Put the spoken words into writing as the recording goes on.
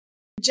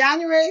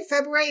January,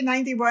 February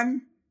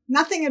 91,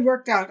 nothing had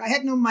worked out. I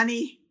had no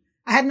money.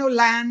 I had no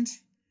land.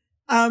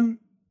 I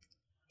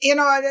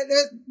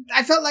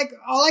felt like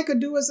all I could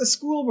do was the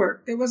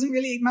schoolwork. There wasn't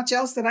really much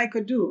else that I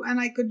could do.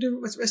 And I could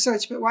do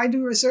research. But why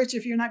do research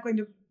if you're not going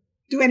to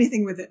do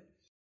anything with it?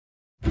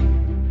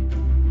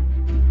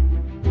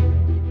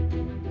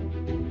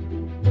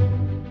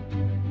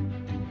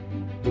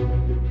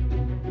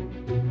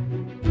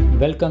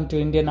 Welcome to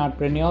Indian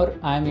Artpreneur.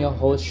 I am your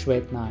host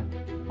Shwet Nag.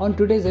 On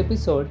today's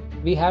episode,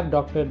 we have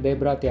Dr.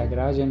 Deboarh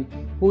Thiagarajan,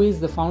 who is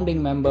the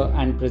founding member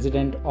and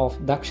president of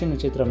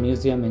DakshinaChitra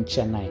Museum in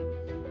Chennai.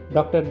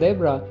 Dr.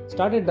 Deboarh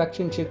started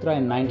DakshinaChitra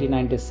in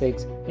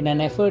 1996 in an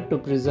effort to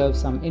preserve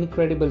some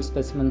incredible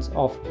specimens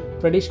of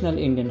traditional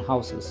Indian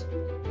houses.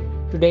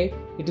 Today,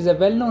 it is a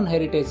well-known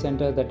heritage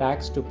center that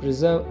acts to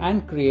preserve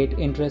and create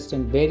interest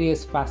in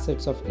various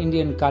facets of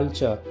Indian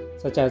culture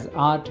such as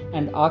art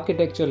and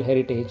architectural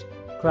heritage,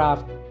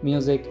 craft,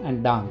 music,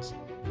 and dance.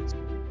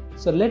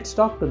 So let's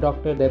talk to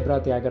Dr.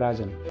 Deboarh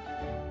Thiagarajan.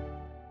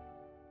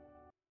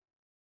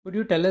 Could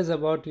you tell us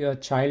about your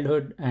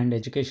childhood and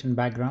education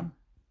background?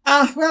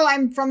 Well,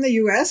 I'm from the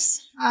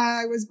U.S.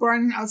 I was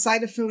born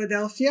outside of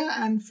Philadelphia,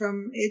 and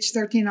from age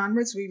 13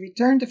 onwards, we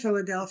returned to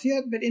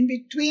Philadelphia. But in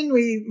between,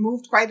 we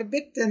moved quite a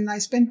bit, and I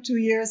spent 2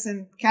 years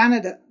in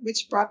Canada,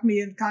 which brought me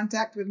in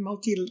contact with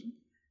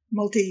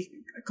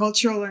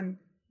multicultural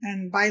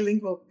and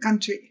bilingual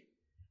country.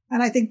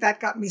 And I think that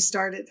got me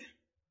started.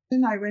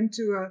 And I went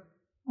to a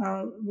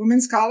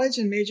women's college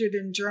and majored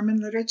in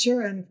German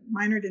literature and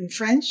minored in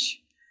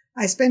French.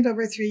 I spent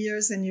over 3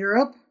 years in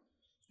Europe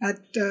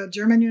at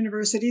German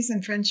universities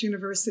and French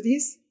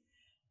universities.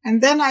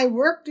 And then I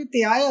worked at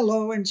the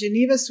ILO in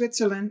Geneva,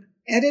 Switzerland,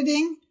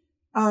 editing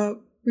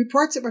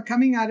reports that were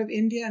coming out of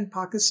India and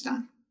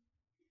Pakistan.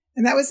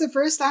 And that was the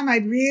first time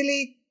I'd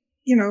really,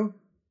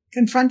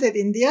 confronted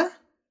India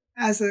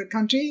as a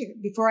country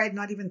before I'd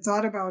not even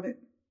thought about it.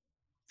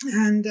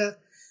 And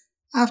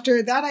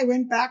after that, I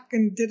went back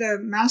and did a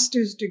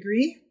master's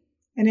degree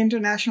in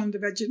international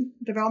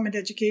development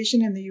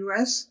education in the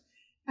U.S.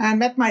 and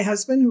met my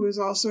husband, who was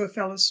also a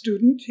fellow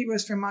student. He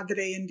was from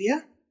Madurai,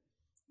 India.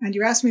 And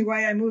you asked me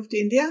why I moved to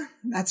India.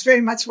 That's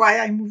very much why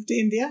I moved to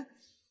India.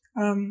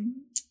 At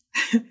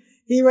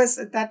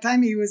that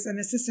time, he was an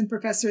assistant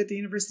professor at the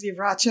University of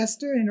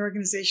Rochester in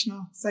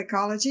organizational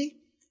psychology.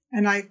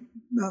 And I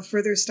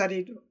further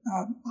studied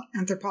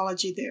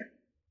anthropology there.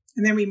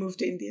 And then we moved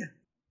to India.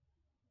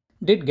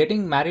 Did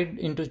getting married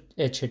into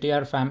a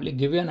Chettiar family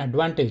give you an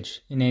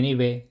advantage in any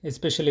way,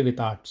 especially with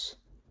arts?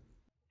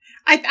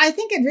 I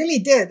think it really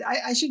did.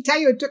 I should tell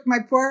you,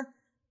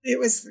 it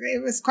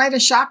was quite a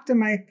shock to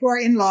my poor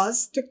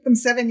in-laws. It took them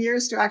 7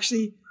 years to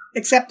actually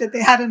accept that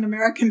they had an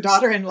American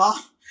daughter-in-law.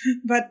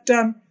 But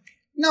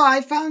no, I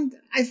found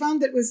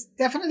it was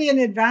definitely an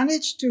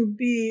advantage to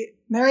be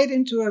married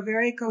into a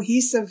very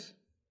cohesive,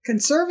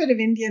 conservative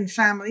Indian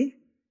family.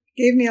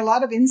 Gave me a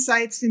lot of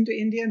insights into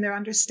India and their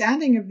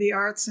understanding of the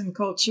arts and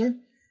culture.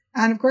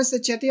 And of course, the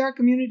Chettiar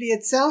community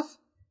itself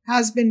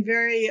has been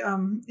very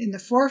in the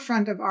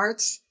forefront of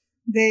arts.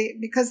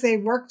 Because they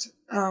worked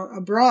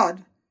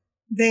abroad,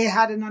 they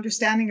had an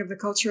understanding of the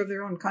culture of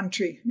their own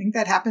country. I think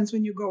that happens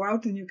when you go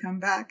out and you come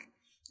back.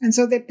 And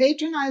so they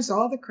patronized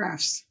all the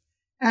crafts.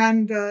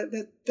 And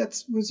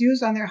that was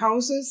used on their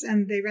houses,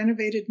 and they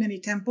renovated many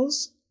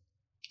temples.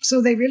 So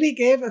they really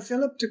gave a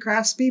fillip to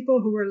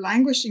craftspeople who were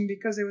languishing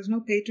because there was no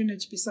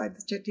patronage beside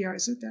the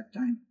Chettiars at that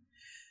time.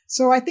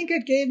 So I think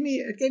it gave me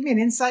an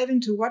insight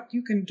into what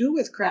you can do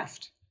with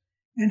craft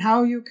and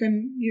how you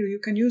can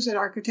use it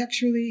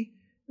architecturally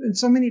in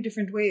so many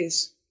different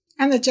ways.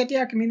 And the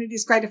Chettiar community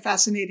is quite a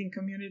fascinating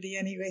community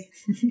anyway.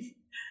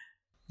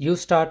 You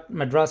start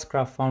Madras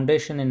Craft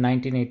Foundation in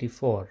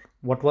 1984.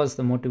 What was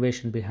the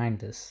motivation behind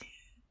this?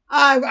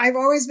 I've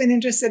always been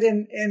interested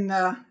in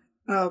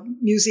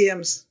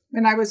museums.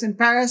 When I was in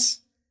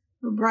Paris,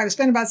 I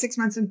spent about 6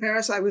 months in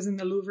Paris. I was in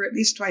the Louvre at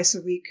least twice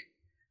a week.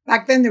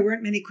 Back then, there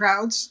weren't many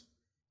crowds.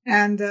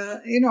 And,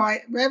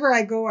 wherever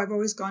I go, I've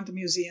always gone to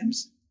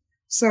museums.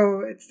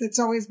 So it's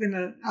always been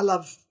a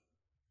love.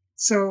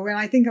 So when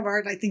I think of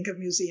art, I think of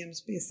museums,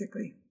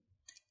 basically.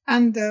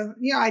 And,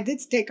 I did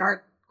take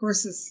art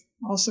courses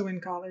also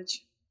in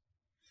college.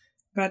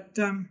 But,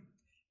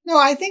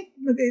 I think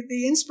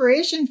the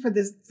inspiration for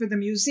the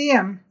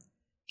museum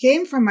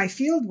came from my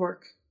field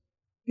work.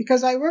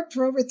 Because I worked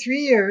for over 3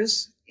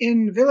 years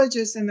in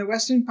villages in the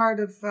western part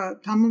of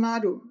Tamil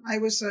Nadu. I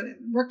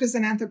worked as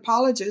an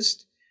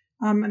anthropologist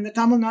in the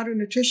Tamil Nadu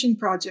Nutrition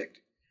Project.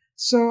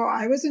 So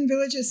I was in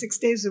villages 6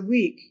 days a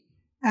week.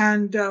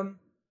 And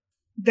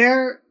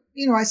there,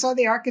 I saw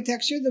the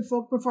architecture, the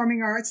folk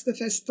performing arts, the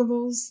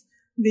festivals,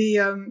 the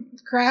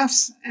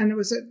crafts, and it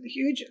was a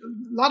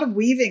lot of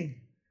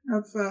weaving,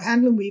 of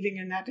handloom weaving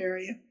in that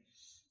area.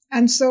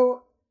 And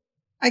so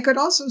I could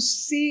also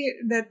see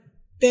that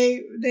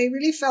they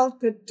really felt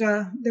that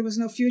there was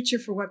no future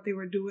for what they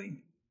were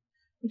doing,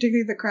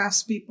 particularly the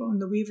craftspeople and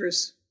the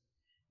weavers.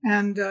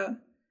 And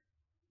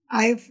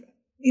I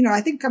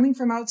think coming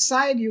from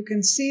outside, you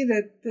can see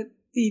that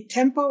the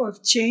tempo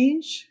of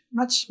change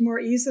much more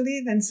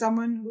easily than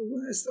someone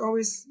who is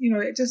always,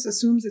 it just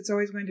assumes it's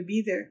always going to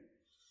be there.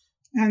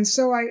 And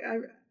so I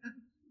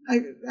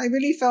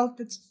really felt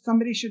that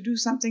somebody should do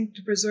something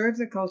to preserve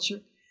the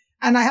culture.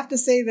 And I have to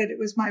say that it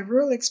was my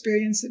rural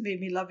experience that made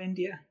me love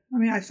India. I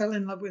mean, I fell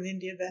in love with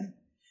India then,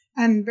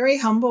 and very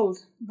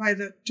humbled by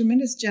the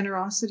tremendous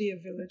generosity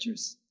of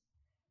villagers.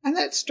 And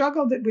that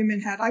struggle that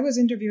women had. I was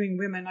interviewing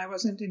women. I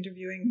wasn't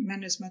interviewing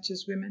men as much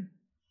as women.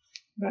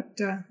 But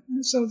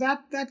so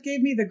that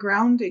gave me the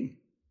grounding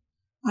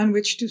on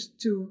which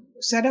to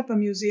set up a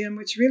museum,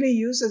 which really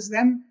uses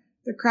them,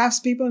 the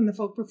craftspeople and the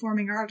folk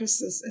performing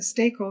artists, as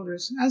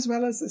stakeholders, as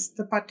well as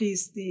the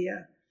patis, the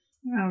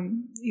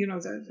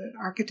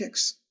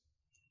architects,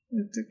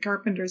 the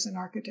carpenters and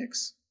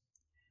architects.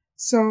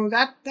 So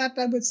that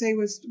I would say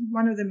was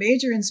one of the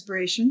major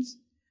inspirations.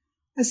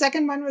 The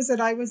second one was that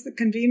I was the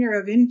convener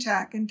of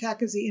INTAC.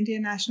 INTAC is the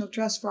Indian National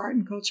Trust for Art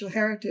and Cultural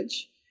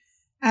Heritage.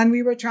 And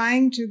we were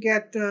trying to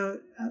get a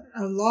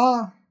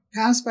law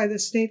passed by the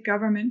state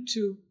government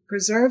to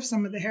preserve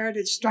some of the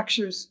heritage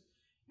structures.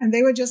 And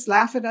they would just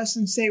laugh at us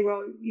and say,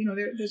 well,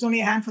 there's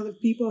only a handful of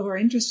people who are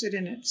interested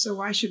in it, so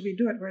why should we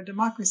do it? We're a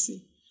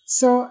democracy.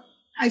 So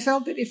I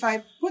felt that if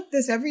I put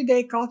this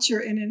everyday culture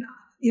in an,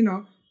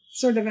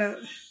 sort of a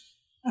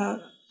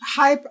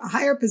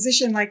higher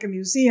position like a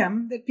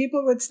museum, that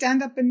people would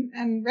stand up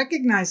and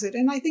recognize it.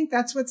 And I think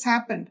that's what's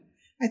happened.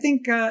 I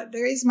think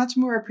there is much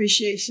more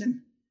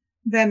appreciation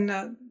than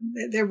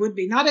there would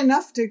be. Not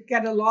enough to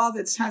get a law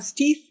that has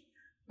teeth,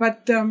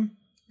 but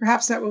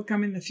perhaps that will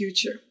come in the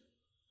future.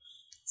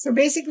 So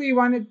basically, we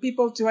wanted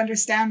people to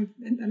understand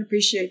and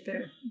appreciate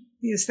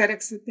the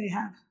aesthetics that they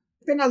have.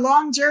 It's been a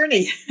long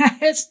journey.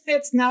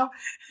 It's now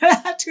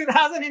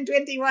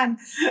 2021,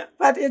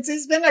 but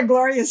it's been a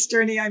glorious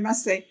journey, I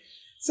must say.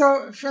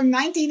 So from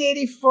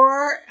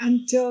 1984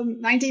 until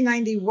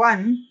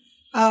 1991,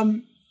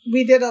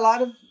 we did a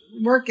lot of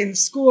work in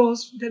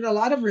schools, did a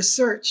lot of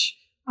research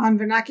on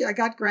vernacular. I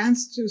got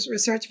grants to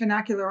research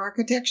vernacular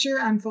architecture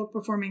and folk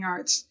performing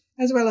arts,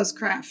 as well as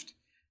craft.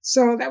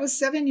 So that was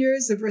 7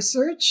 years of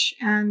research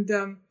and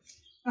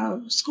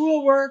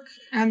school work,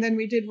 and then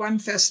we did one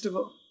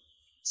festival.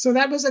 So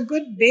that was a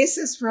good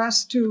basis for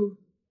us to,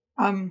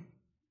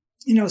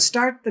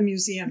 start the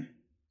museum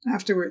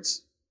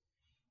afterwards.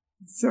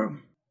 So,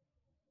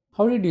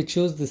 how did you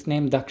choose this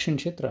name,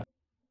 DakshinaChitra?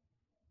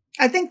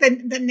 I think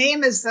the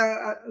name is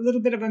a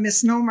little bit of a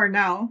misnomer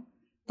now,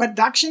 but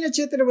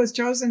DakshinaChitra was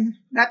chosen.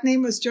 That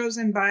name was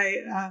chosen by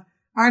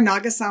R.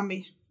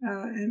 Nagasamy,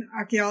 an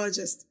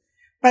archaeologist.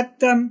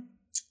 But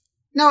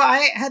no,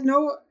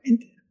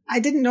 I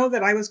didn't know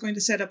that I was going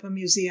to set up a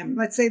museum.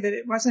 Let's say that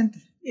it wasn't,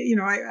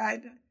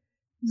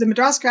 the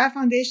Madras Craft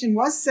Foundation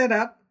was set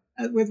up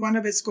with one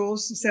of its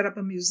goals to set up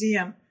a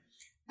museum.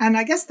 And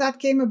I guess that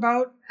came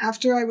about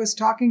after I was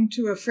talking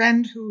to a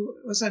friend who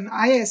was an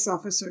IAS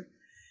officer.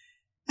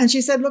 And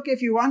she said, look,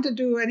 if you want to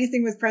do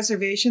anything with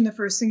preservation, the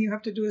first thing you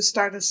have to do is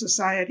start a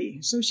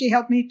society. So she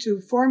helped me to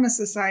form a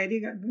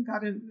society,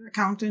 got an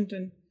accountant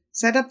and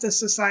set up the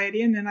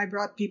society, and then I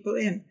brought people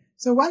in.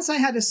 So once I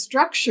had a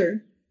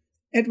structure,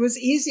 it was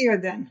easier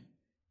then.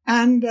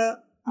 And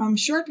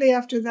shortly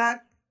after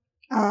that,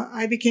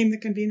 I became the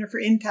convener for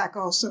INTAC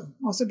also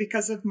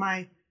because of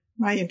my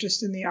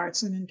interest in the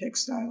arts and in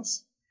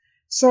textiles.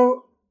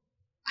 So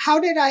how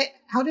did I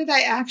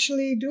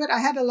actually do it? I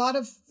had a lot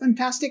of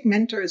fantastic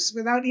mentors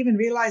without even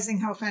realizing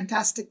how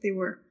fantastic they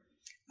were.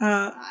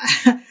 At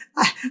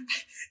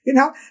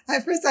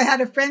first I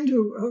had a friend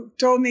who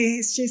told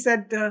me, she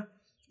said,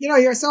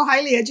 you're so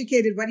highly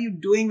educated. What are you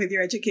doing with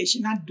your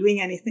education? Not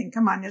doing anything.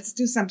 Come on, let's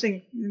do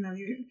something,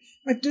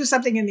 do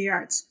something in the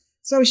arts.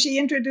 So she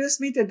introduced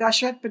me to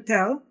Dashrat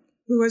Patel,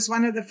 who was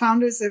one of the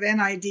founders of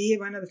NID,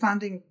 one of the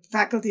founding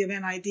faculty of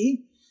NID,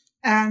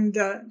 and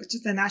which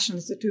is the National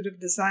Institute of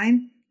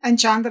Design, and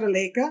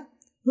Chandralekha,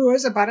 who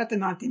was a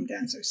Bharatanatyam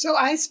dancer. So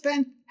I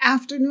spent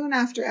afternoon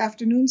after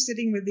afternoon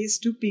sitting with these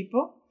two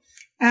people,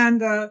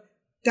 and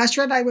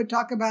Dashrat, I would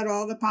talk about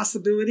all the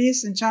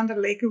possibilities, and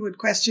Chandralekha would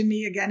question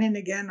me again and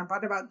again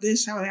about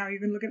this, how are you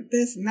going to look at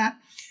this and that.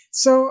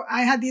 So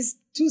I had these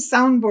two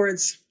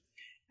soundboards,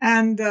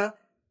 and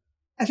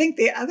I think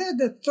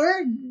the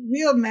third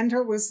real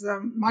mentor was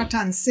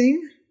Martan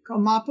Singh,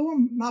 called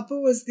Mapu.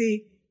 Mapu was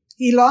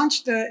he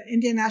launched the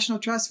Indian National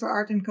Trust for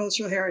Art and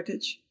Cultural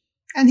Heritage,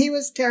 and he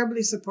was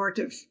terribly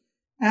supportive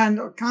and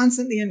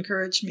constantly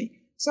encouraged me.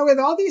 So with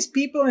all these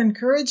people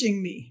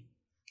encouraging me,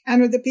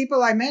 and with the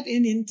people I met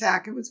in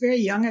INTAC, it was very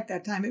young at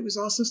that time. It was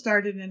also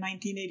started in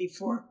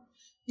 1984.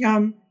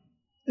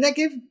 That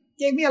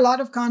gave me a lot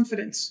of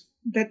confidence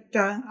that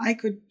I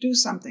could do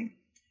something.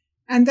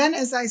 And then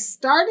as I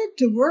started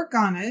to work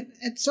on it,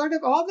 sort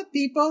of all the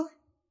people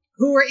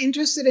who were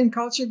interested in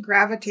culture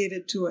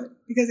gravitated to it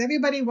because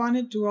everybody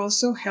wanted to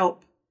also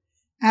help.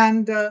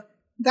 And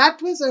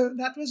that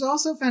was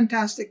also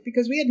fantastic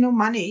because we had no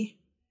money,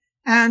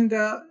 and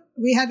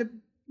we had the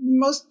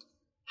most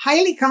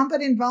highly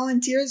competent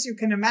volunteers you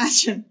can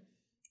imagine.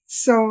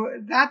 So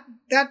that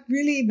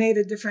really made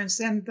a difference.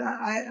 And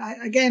I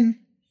again,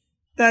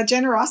 the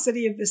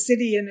generosity of the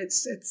city and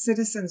its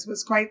citizens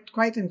was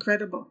quite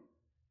incredible.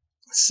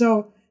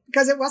 So,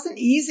 because it wasn't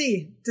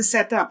easy to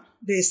set up,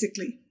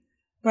 basically.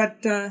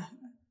 But the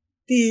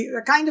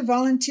kind of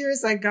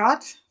volunteers I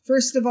got,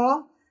 first of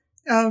all,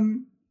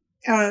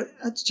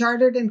 a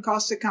chartered and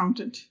cost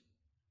accountant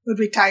who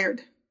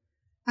retired.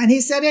 And he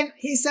set in,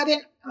 in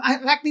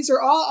fact, these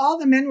are all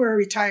the men were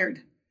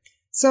retired.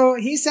 So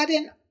he set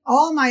in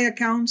all my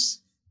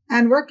accounts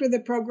and worked with a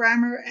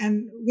programmer,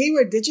 and we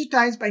were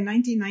digitized by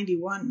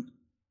 1991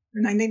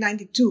 or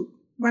 1992,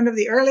 one of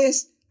the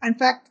earliest. In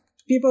fact,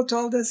 people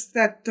told us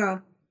that,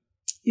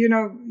 you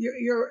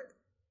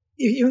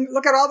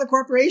look at all the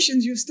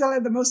corporations, you still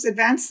have the most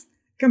advanced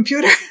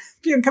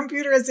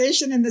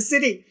computerization in the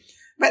city.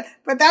 But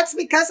that's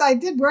because I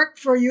did work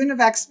for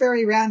Univac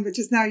Sperry Rand, which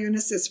is now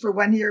Unisys, for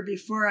 1 year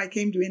before I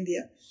came to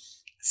India.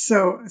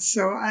 So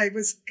I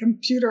was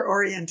computer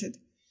oriented.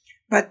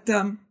 But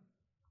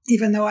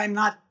even though I'm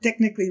not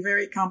technically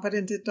very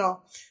competent at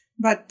all.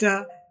 But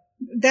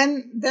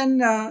then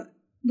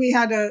we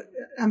had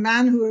a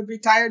man who had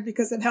retired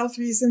because of health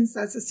reasons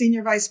as a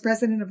senior vice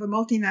president of a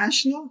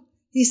multinational.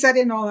 He set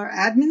in all our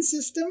admin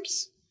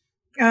systems.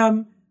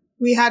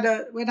 We had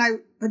when I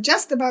had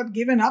just about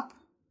given up,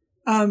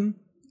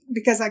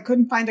 because I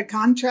couldn't find a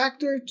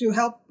contractor to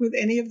help with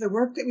any of the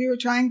work that we were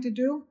trying to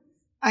do.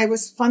 I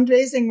was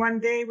fundraising one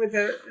day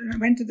I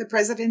went to the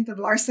president of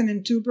Larsen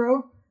 &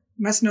 Toubro.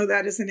 You must know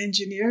that as an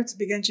engineer. It's a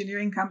big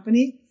engineering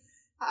company.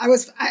 I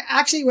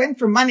actually went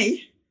for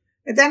money.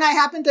 And then I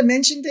happened to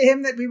mention to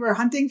him that we were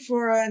hunting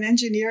for an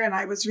engineer, and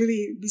I was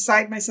really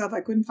beside myself. I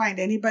couldn't find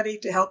anybody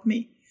to help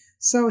me.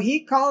 So he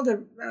called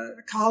a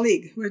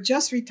colleague who had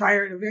just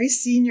retired, a very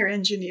senior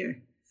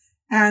engineer.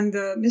 And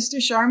Mr.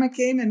 Sharma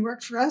came and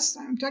worked for us.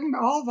 I'm talking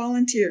about all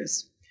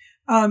volunteers.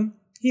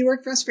 He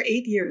worked for us for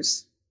 8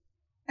 years.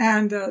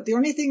 And the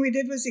only thing we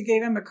did was he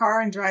gave him a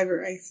car and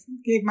driver. I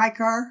gave my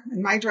car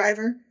and my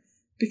driver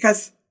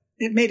because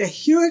it made a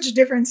huge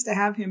difference to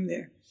have him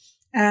there.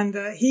 And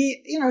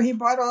he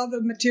bought all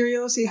the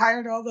materials. He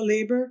hired all the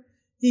labor.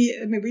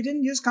 We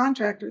didn't use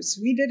contractors.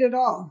 We did it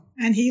all.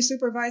 And he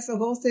supervised the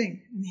whole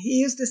thing. And he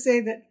used to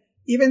say that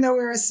even though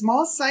we're a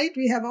small site,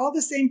 we have all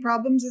the same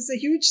problems as a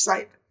huge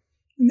site.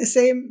 And the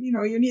same,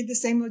 you need the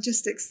same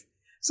logistics.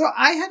 So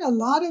I had a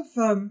lot of,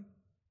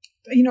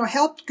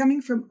 help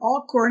coming from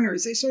all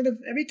corners. They sort of,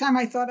 every time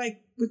I thought I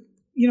would,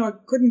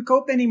 couldn't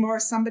cope anymore,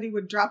 somebody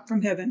would drop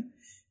from heaven.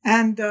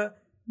 And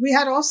we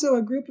had also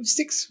a group of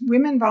 6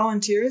 women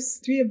volunteers.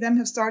 3 of them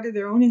have started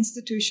their own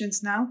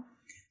institutions now.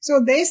 So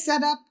they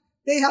set up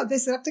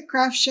the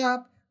craft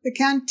shop, the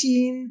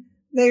canteen.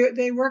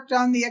 They worked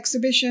on the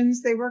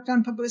exhibitions. They worked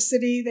on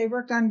publicity. They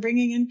worked on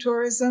bringing in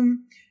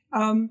tourism.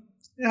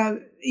 They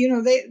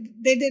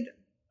did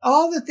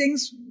all the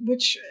things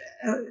which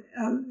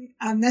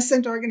a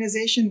nascent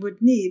organization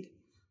would need.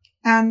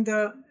 And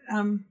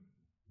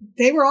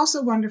they were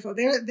also wonderful.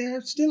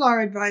 They're still our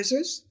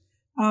advisors.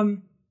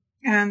 We're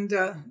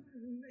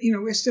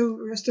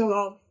still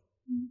all,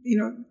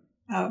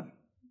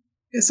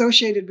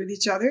 associated with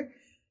each other.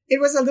 It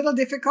was a little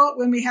difficult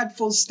when we had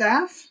full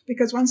staff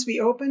because once we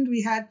opened,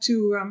 we had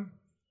to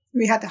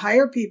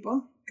hire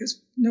people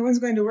because no one's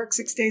going to work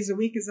 6 days a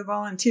week as a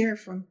volunteer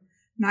from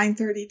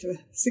 9:30 to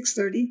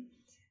 6:30,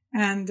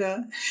 and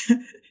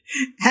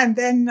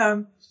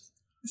then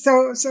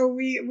so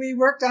we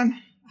worked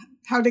on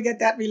how to get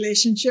that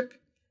relationship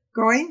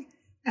going.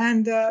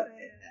 And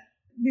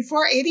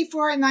before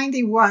 84 and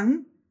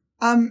 91,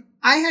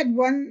 I had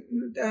one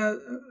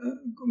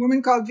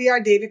woman called V.R.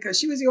 Devika.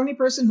 She was the only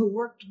person who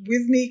worked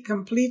with me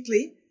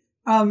completely,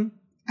 and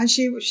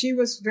she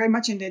was very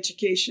much into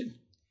education.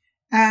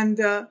 And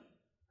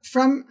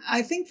from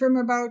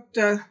about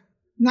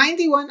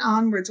 91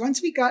 onwards,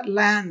 once we got the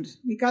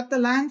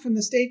land from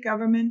the state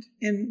government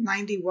in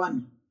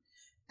 91.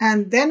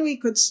 And then we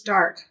could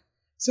start.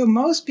 So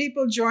most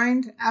people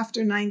joined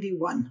after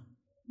 91.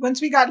 Once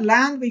we got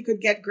land, we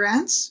could get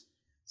grants.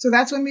 So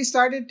that's when we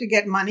started to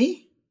get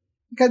money.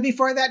 Because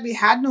before that, we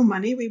had no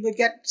money. We would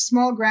get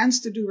small grants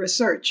to do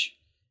research.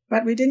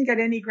 But we didn't get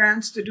any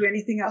grants to do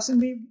anything else.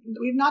 And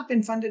we've not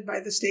been funded by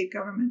the state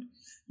government.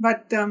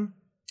 But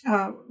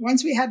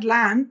once we had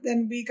land,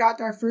 then we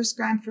got our first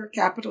grant for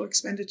capital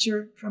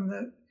expenditure from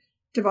the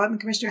Development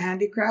Commissioner of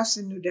Handicrafts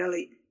in New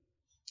Delhi.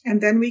 And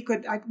then we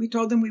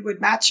told them we would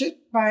match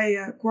it by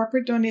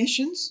corporate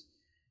donations.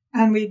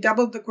 And we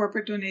doubled the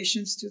corporate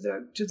donations to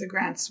the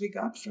grants we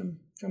got from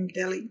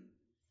Delhi.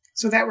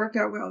 So that worked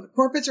out well. The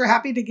corporates were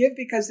happy to give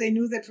because they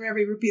knew that for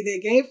every rupee they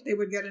gave, they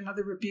would get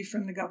another rupee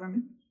from the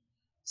government.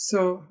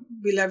 So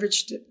we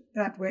leveraged it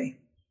that way.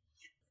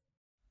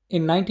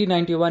 In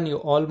 1991, you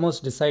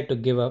almost decide to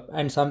give up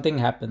and something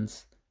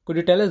happens. Could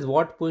you tell us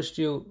what pushed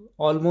you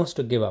almost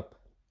to give up?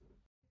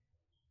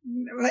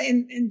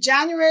 In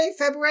January,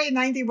 February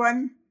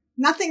 91,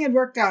 nothing had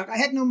worked out. I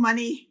had no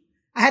money.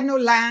 I had no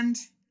land.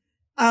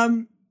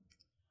 I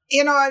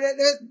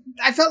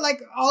felt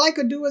like all I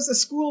could do was the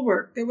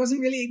schoolwork. There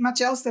wasn't really much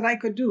else that I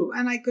could do.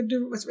 And I could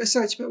do with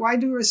research. But why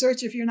do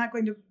research if you're not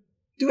going to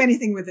do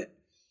anything with it?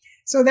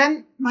 So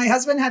then my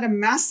husband had a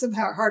massive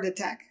heart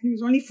attack. He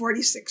was only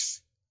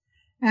 46.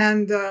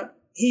 And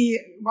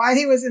while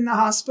he was in the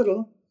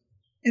hospital,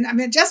 and I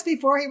mean, just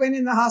before he went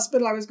in the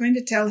hospital, I was going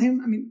to tell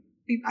him,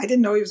 I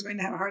didn't know he was going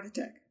to have a heart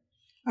attack.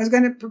 I was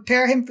going to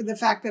prepare him for the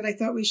fact that I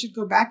thought we should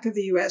go back to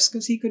the U.S.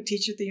 because he could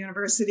teach at the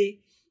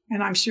university.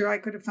 And I'm sure I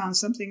could have found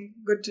something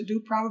good to do,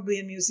 probably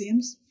in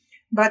museums.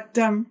 But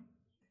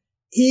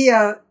he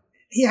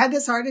had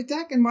this heart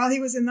attack. And while he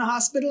was in the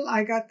hospital,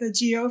 I got the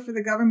GO for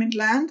the government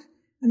land.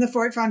 And the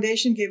Ford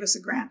Foundation gave us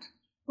a grant.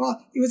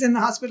 Well, he was in the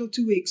hospital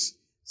 2 weeks.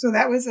 So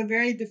that was a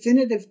very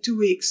definitive 2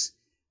 weeks.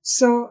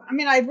 So,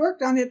 I'd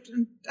worked on it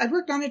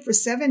for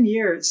 7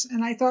 years.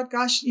 And I thought,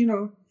 gosh,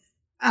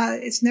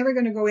 it's never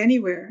going to go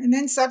anywhere. And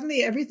then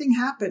suddenly everything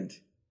happened.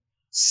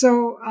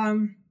 So,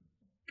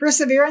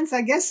 perseverance,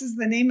 I guess, is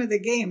the name of the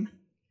game.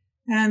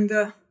 And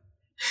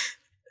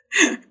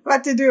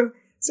what to do.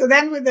 So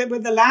then with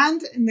the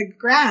land and the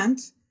grant,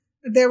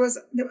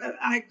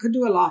 I could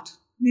do a lot.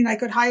 I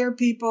could hire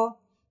people.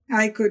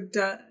 I could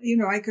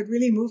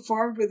really move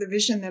forward with the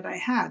vision that I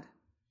had.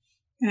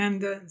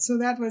 And so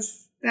that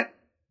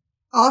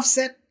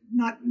offset,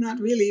 not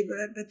really,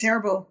 but the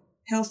terrible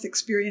health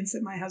experience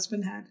that my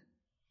husband had.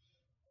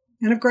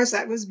 And of course,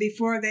 that was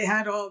before they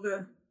had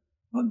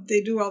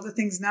they do all the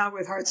things now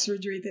with heart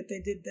surgery that they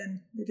did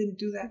then. They didn't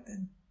do that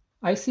then.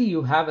 I see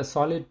you have a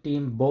solid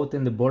team both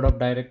in the board of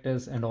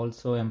directors and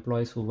also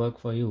employees who work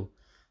for you.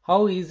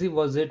 How easy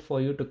was it for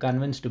you to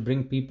convince to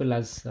bring people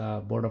as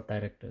board of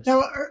directors?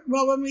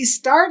 Well, when we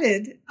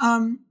started,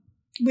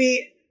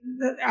 we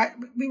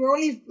were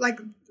only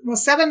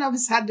 7 of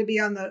us had to be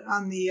on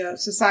the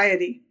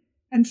society,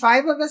 and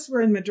 5 of us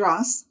were in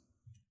Madras.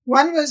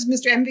 One was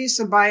Mr. M.V.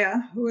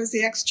 Subbiah, who was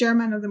the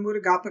ex-chairman of the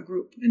Murugappa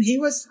Group, and he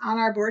was on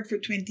our board for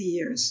 20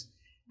 years.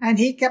 And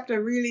he kept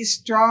a really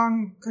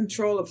strong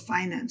control of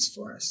finance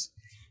for us.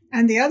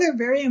 And the other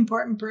very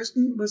important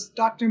person was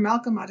Dr.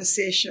 Malcolm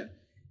Adesesha.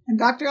 And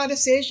Dr.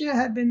 Adesesha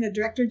had been the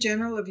Director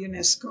General of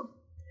UNESCO.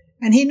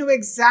 And he knew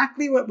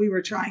exactly what we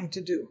were trying to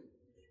do.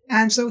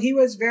 And so he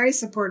was very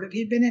supportive.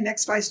 He'd been an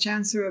ex-vice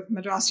chancellor of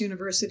Madras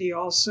University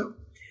also.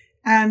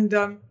 And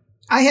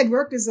I had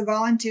worked as a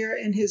volunteer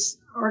in his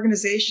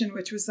organization,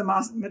 which was the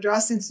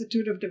Madras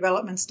Institute of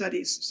Development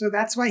Studies. So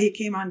that's why he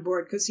came on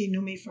board, because he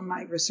knew me from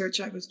my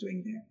research I was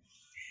doing there.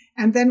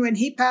 And then when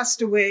he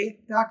passed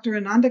away, Dr.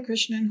 Ananda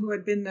Krishnan, who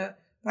had been the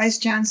vice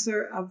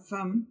chancellor of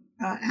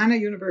Anna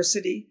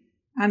University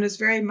and was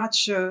very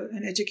much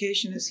an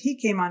educationist, he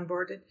came on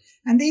board.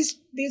 And these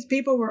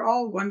people were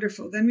all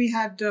wonderful. Then we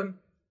had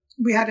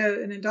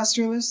an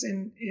industrialist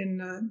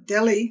in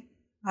Delhi,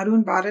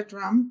 Arun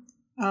Bharatram,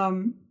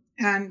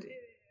 and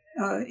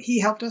he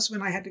helped us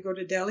when I had to go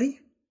to Delhi.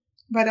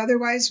 But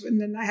otherwise,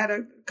 and then I had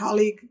a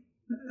colleague,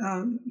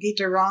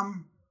 Geeta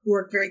Ram, who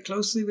worked very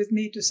closely with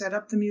me to set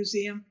up the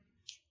museum.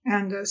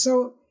 And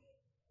so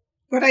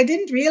what I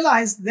didn't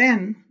realize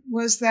then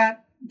was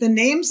that the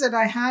names that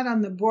I had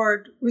on the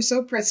board were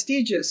so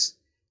prestigious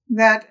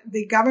that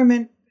the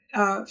government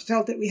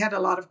felt that we had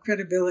a lot of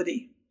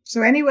credibility.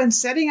 So anyone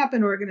setting up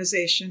an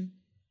organization,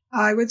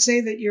 I would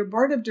say that your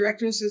board of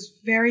directors is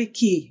very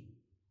key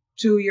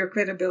to your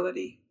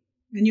credibility.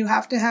 And you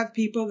have to have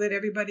people that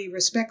everybody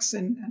respects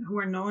and who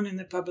are known in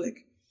the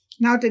public.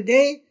 Now,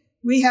 today,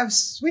 we have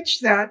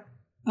switched that.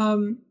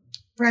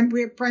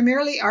 We're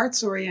primarily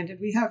arts-oriented.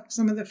 We have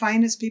some of the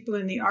finest people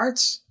in the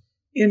arts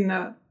in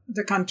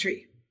the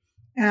country.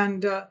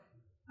 And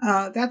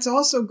that's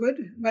also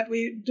good. But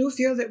we do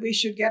feel that we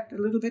should get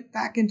a little bit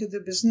back into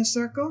the business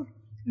circle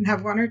and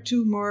have 1 or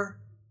 2 more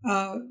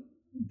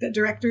the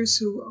directors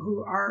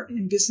who are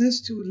in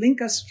business to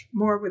link us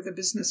more with the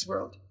business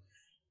world.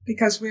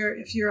 Because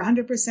if you're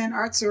 100%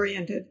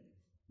 arts-oriented,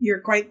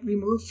 you're quite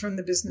removed from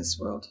the business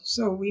world.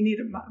 So we need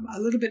a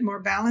little bit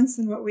more balance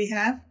than what we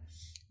have.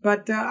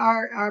 But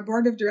our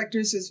board of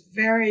directors is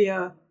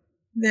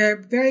they're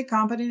very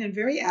competent and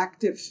very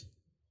active.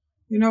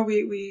 They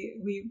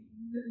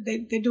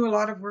do a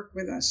lot of work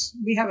with us.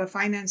 We have a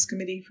finance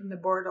committee from the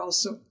board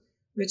also,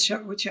 which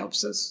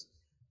helps us,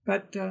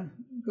 but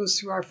goes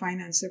through our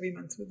finance every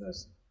month with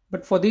us.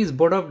 But for these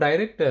board of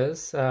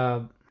directors,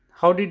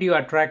 how did you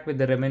attract with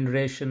the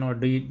remuneration, or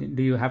do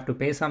you have to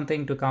pay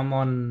something to come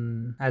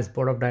on as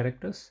board of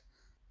directors?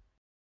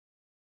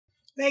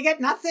 They get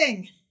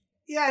nothing.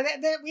 Yeah,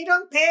 we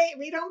don't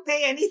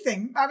pay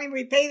anything.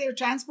 We pay their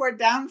transport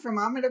down from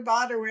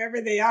Ahmedabad or wherever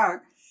they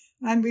are,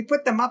 and we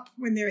put them up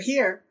when they're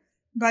here.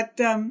 But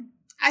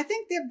I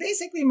think they're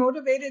basically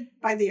motivated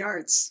by the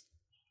arts.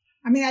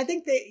 I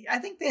think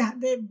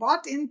they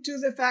bought into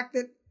the fact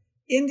that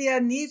India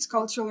needs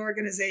cultural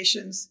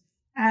organizations.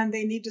 And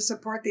they need to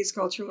support these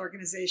cultural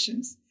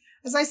organizations.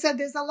 As I said,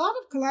 there's a lot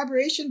of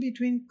collaboration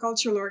between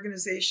cultural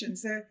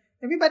organizations.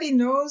 Everybody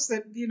knows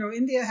that,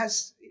 India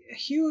has a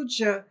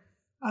huge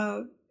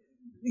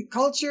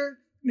culture,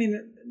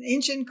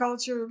 ancient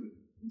culture,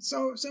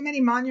 so many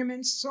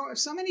monuments,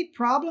 so many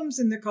problems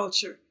in the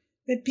culture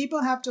that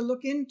people have to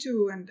look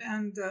into.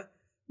 And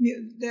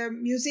their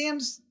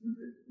museums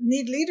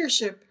need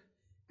leadership.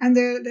 And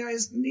there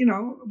is,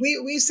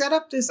 we set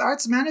up this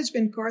arts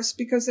management course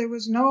because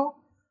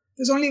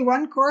there's only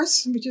one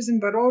course, which is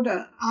in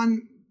Baroda,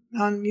 on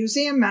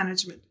museum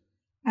management.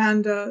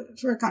 And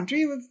for a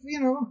country with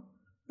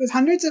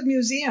hundreds of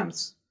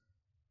museums,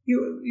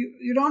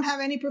 you don't have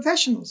any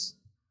professionals.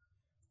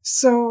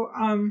 So,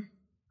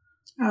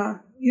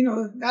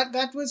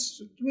 that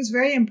was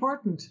very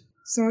important.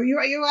 So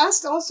you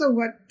asked also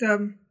what,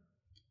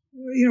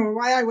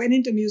 why I went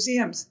into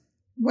museums.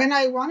 When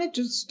I wanted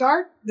to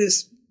start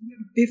this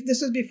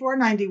was before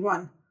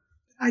 91,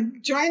 I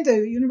joined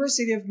the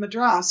University of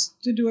Madras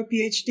to do a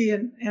PhD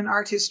in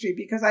art history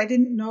because I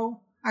didn't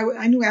know,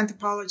 I knew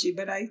anthropology,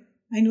 but I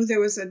knew there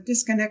was a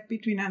disconnect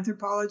between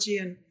anthropology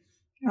and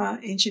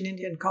ancient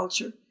Indian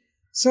culture.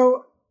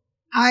 So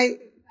I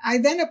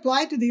then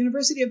applied to the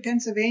University of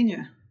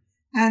Pennsylvania,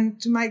 and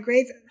to my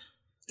great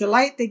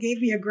delight, they gave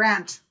me a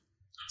grant.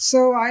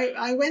 So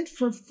I went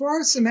for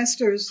 4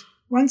 semesters,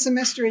 1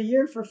 semester a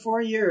year for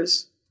 4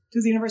 years,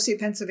 to the University of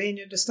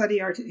Pennsylvania to study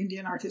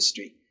Indian art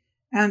history.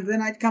 And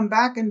then I'd come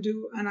back and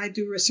I'd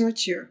do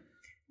research here.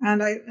 And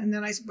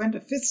then I went a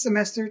 5th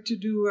semester to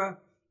do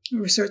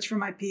research for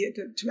my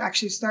to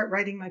actually start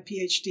writing my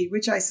PhD,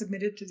 which I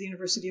submitted to the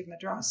University of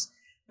Madras.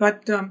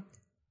 But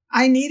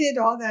I needed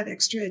all that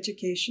extra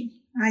education.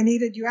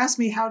 You asked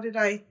me how did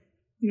I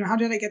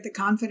get the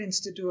confidence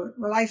to do it?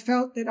 Well, I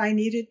felt that I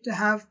needed to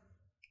have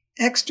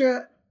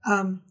extra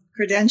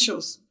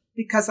credentials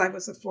because I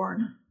was a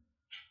foreigner.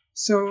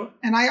 So,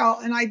 and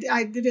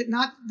I did it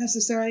not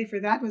necessarily for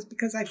that, was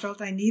because I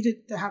felt I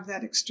needed to have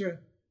that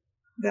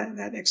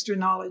extra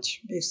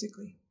knowledge,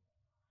 basically.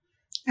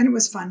 And it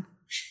was fun.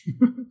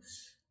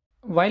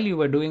 While you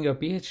were doing your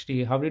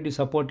PhD, how did you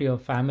support your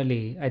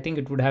family? I think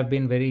it would have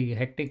been very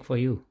hectic for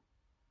you.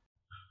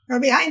 Well,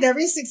 behind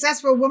every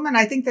successful woman,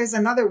 I think there's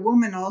another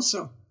woman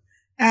also.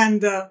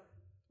 And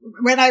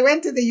when I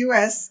went to the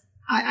U.S.,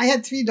 I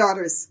had 3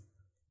 daughters.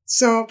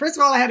 So first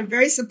of all, I had a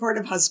very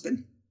supportive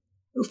husband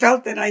who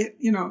felt that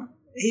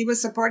he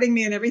was supporting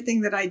me in everything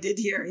that I did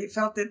here. He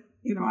felt that,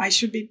 I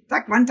should be. In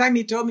fact, one time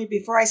he told me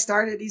before I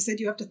started, he said,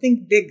 you have to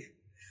think big.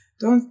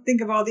 Don't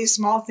think of all these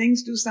small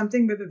things. Do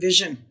something with a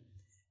vision.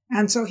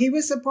 And so he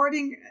was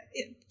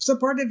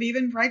supportive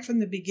even right from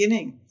the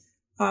beginning.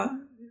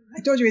 I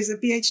told you he's a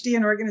PhD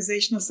in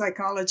organizational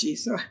psychology,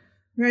 so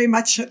very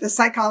much the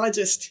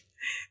psychologist.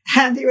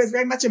 And he was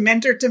very much a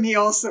mentor to me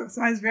also,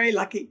 so I was very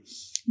lucky.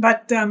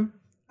 But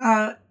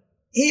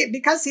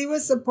because he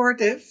was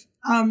supportive,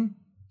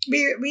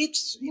 we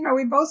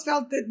both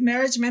felt that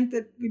marriage meant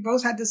that we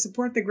both had to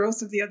support the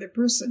growth of the other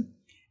person.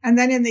 And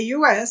then in the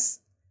U.S.,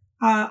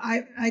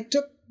 I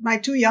took my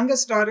 2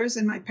 youngest daughters,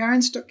 and my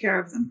parents took care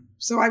of them.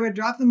 So I would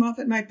drop them off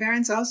at my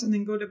parents' house and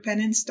then go to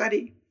Penn and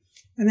study,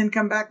 and then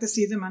come back to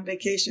see them on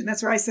vacation.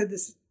 That's where I said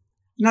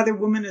another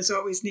woman is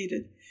always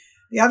needed.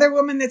 The other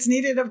woman that's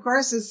needed, of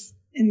course, is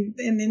in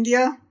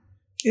India,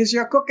 is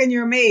your cook and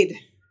your maid.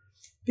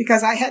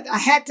 Because I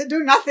had to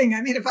do nothing.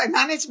 I mean, if I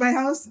managed my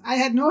house, I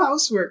had no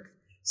housework.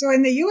 So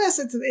in the U.S.,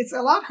 it's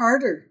a lot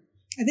harder.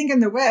 I think in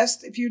the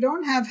West, if you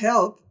don't have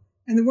help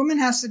and the woman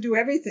has to do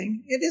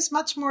everything, it is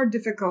much more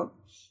difficult.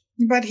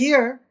 But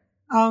here,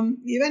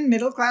 even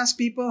middle-class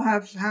people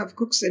have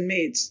cooks and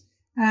maids.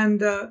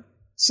 And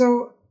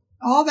so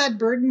all that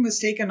burden was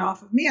taken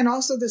off of me. And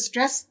also the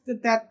stress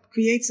that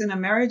creates in a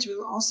marriage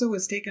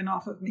was taken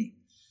off of me.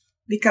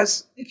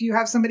 Because if you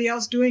have somebody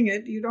else doing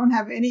it, you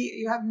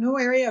have no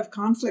area of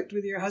conflict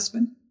with your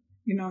husband.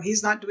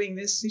 He's not doing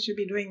this, he should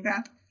be doing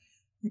that,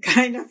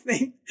 kind of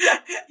thing,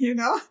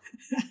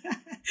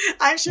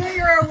 I'm sure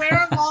you're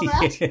aware of all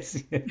that.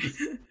 Yes.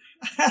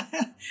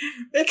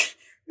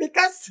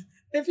 Because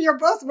if you're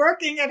both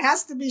working, it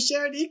has to be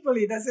shared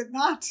equally, does it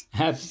not?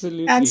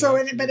 Absolutely. And so,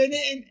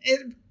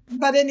 absolutely.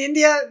 but in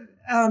India,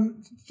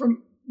 for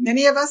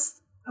many of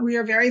us, we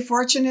are very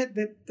fortunate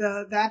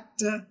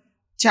that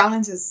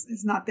challenge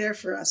is not there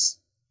for us.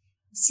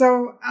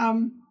 So,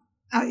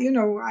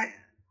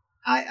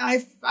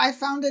 I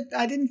found it,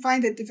 I didn't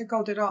find it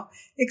difficult at all,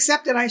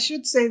 except that I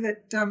should say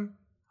that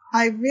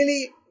I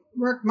really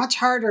worked much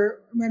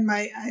harder when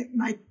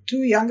my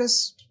 2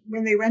 youngest,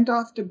 when they went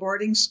off to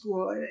boarding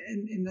school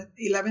in the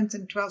 11th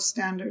and 12th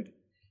standard,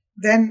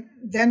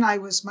 then I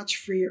was much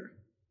freer,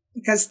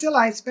 because still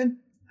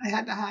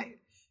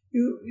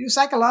you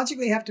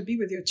psychologically have to be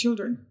with your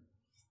children,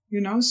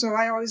 so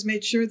I always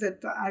made sure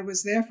that I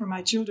was there for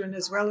my children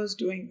as well as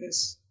doing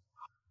this.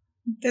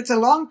 It's a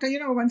long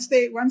time, once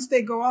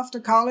they go off to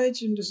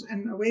college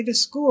and away to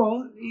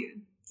school,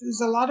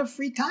 there's a lot of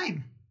free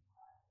time.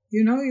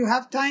 You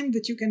have time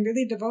that you can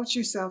really devote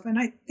yourself. And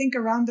I think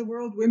around the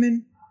world,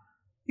 women,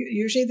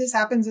 usually this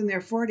happens in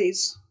their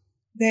 40s.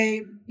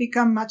 They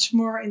become much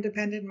more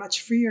independent,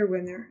 much freer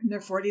when they're in their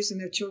 40s and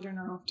their children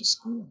are off to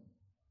school,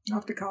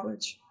 off to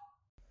college.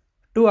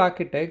 2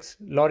 architects,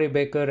 Laurie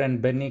Baker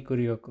and Benny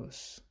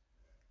Kuriakose,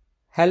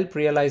 help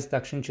realize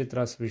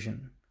DakshinaChitra's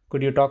vision.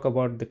 Could you talk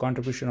about the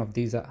contribution of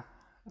these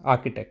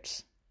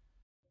architects?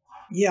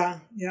 Yeah.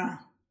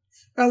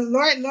 Well,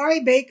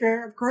 Laurie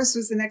Baker, of course,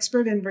 was an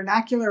expert in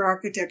vernacular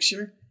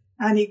architecture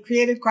And he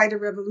created quite a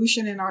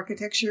revolution in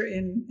architecture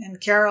in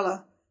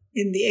Kerala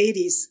in the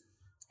 80s.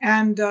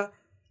 And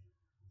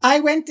I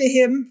went to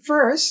him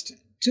first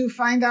to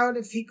find out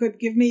if he could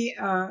give me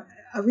a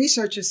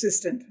research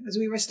assistant, as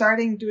we were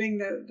starting doing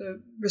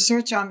the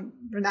research on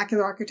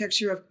vernacular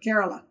architecture of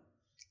Kerala.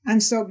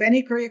 And so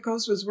Benny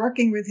Kuriakose was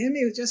working with him.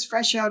 He was just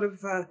fresh out of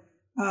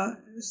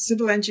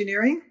civil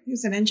engineering. He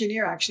was an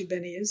engineer, actually,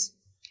 Benny is.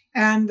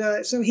 And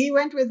so he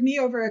went with me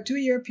over a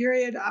 2-year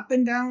period up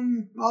and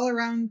down all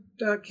around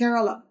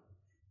Kerala,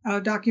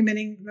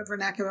 documenting the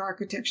vernacular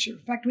architecture.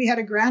 In fact, we had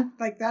a grant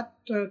like that,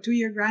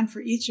 2-year grant for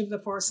each of the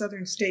 4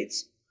 southern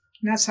states.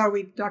 And that's how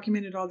we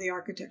documented all the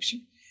architecture.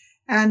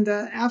 And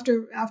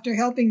after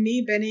helping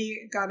me,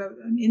 Benny got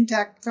an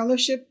intact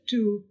fellowship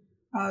to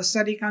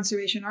study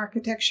conservation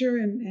architecture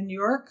in New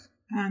York.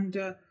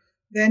 And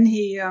then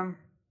he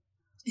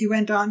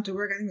went on to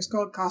work, I think it was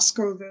called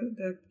Costco,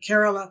 the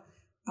Kerala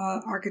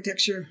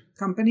architecture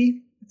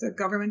company, the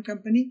government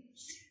company.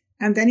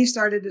 And then he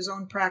started his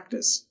own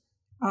practice.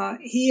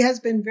 He has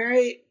been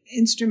very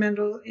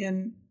instrumental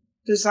in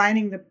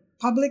designing the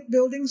public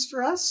buildings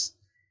for us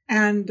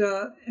and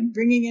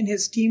bringing in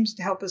his teams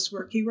to help us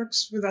work. He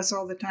works with us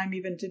all the time,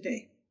 even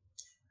today.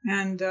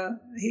 And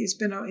he's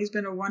been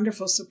a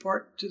wonderful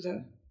support to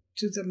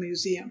the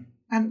museum.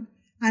 And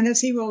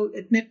as he will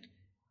admit,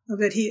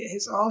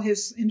 that all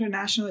his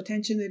international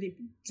attention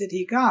that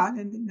he got,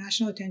 and the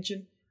national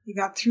attention he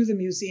got through the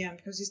museum,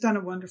 because he's done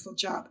a wonderful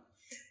job.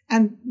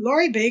 And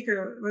Laurie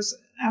Baker was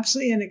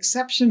absolutely an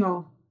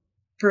exceptional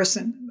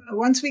person.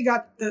 Once we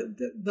got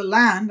the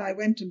land, I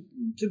went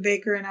to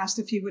Baker and asked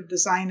if he would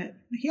design it.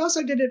 He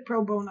also did it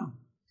pro bono.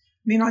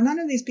 I mean, none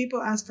of these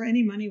people asked for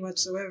any money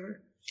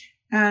whatsoever.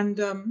 And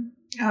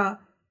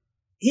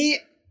he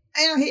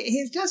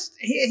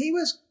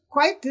was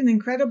quite an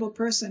incredible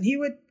person. He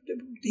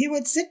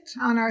would sit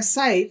on our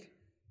site,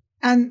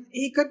 and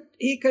he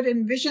could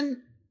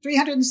envision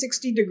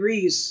 360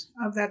 degrees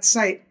of that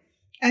site.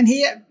 And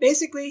he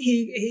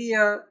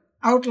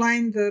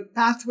outlined the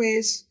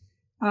pathways.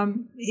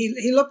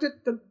 He looked at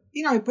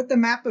he put the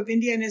map of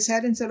India in his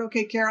head and said,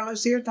 okay,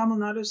 Kerala's here, Tamil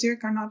Nadu's here,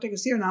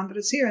 Karnataka's here, and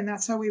Andhra's here. And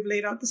that's how we've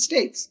laid out the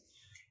states.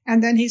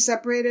 And then he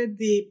separated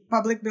the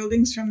public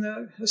buildings from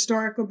the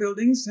historical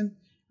buildings and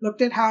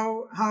looked at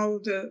how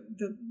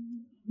the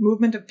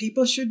movement of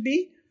people should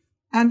be.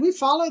 And we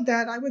followed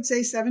that, I would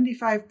say,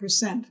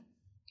 75%.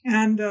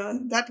 And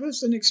that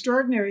was an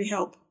extraordinary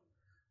help.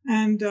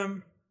 And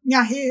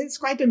he is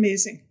quite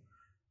amazing.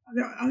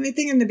 The only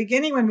thing in the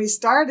beginning when we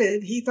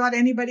started, he thought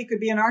anybody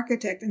could be an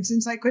architect. And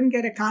since I couldn't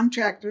get a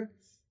contractor,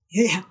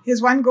 his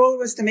one goal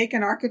was to make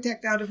an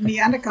architect out of me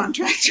and a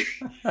contractor.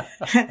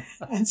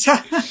 And so,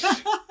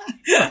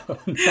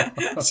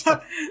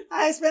 so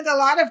I spent a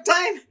lot of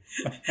time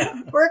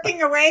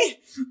working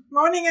away,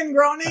 moaning and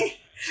groaning,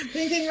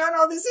 thinking,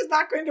 no, this is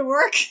not going to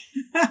work.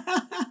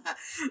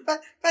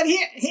 but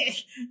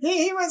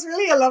he was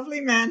really a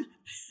lovely man.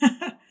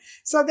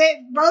 So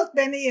both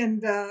Benny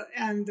and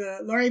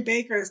Laurie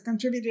Baker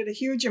contributed a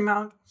huge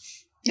amount.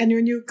 And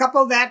when you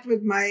couple that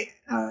with my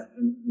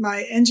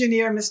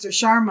engineer, Mr.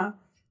 Sharma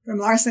from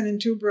Larson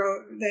and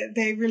Toubro,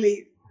 they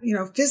really,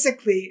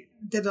 physically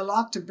did a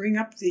lot to bring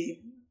up the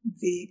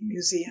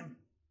museum.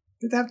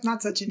 But that's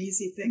not such an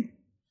easy thing.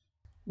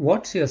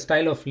 What's your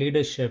style of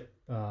leadership?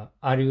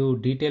 Are you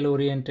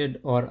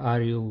detail-oriented, or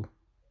are you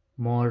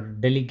more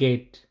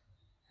delegate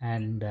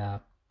and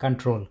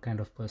control kind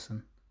of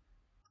person?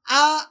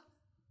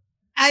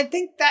 I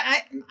think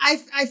that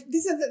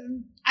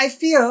I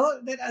feel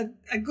that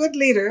a good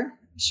leader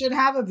should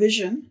have a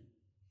vision,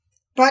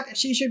 but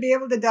she should be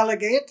able to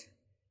delegate.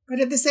 But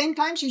at the same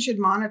time, she should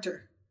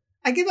monitor.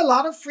 I give a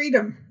lot of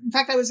freedom. In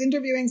fact, I was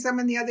interviewing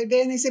someone the other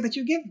day, and they say, "But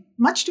you give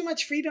much too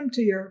much freedom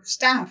to your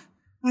staff."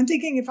 I'm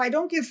thinking, if I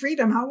don't give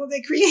freedom, how will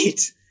they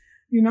create?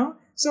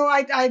 So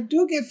I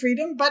do give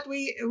freedom, but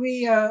we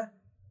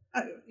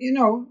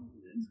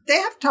they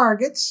have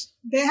targets.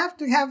 They have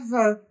to have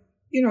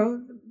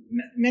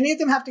many of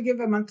them have to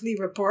give a monthly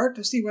report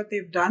to see what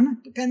they've done.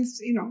 It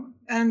depends,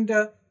 and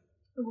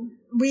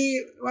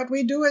what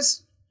we do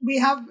is we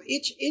have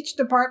each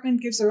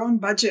department gives their own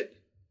budget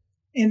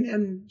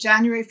in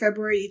January,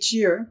 February each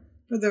year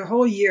for the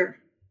whole year.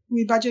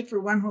 We budget for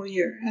one whole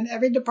year, and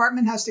every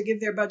department has to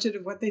give their budget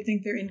of what they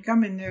think their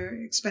income and their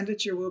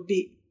expenditure will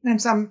be. And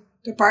some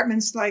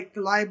departments like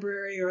the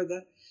library or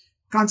the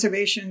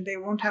conservation, they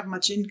won't have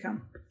much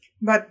income.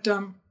 But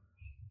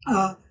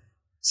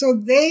so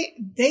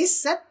they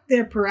set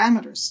their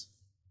parameters,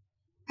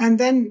 and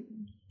then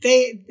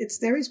it's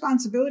their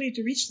responsibility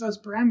to reach those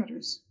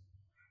parameters,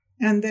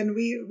 and then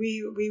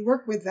we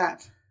work with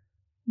that,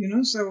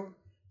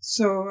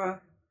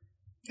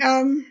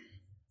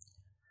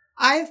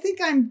 I think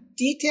I'm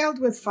detailed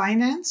with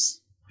finance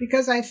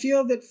because I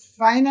feel that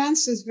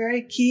finance is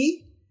very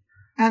key,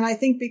 and I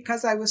think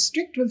because I was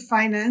strict with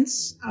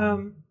finance,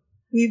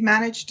 we've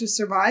managed to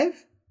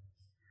survive.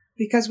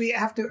 Because we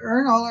have to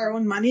earn all our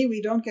own money.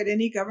 We don't get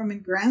any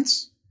government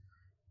grants.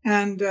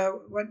 And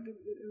what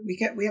we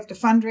have to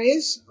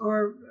fundraise,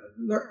 or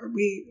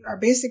we are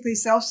basically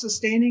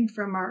self-sustaining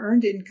from our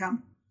earned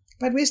income.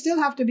 But we still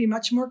have to be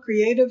much more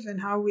creative in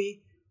how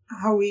we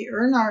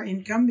earn our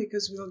income,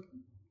 because we'll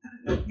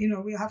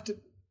have to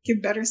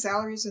give better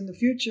salaries in the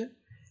future.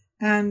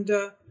 And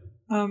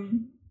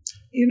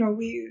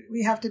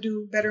we have to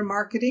do better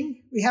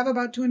marketing. We have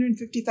about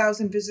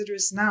 250,000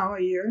 visitors now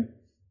a year,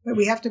 but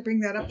we have to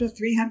bring that up to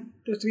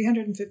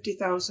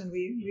 350,000.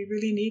 We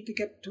really need to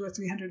get to a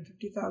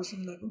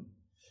 350,000 level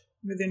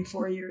within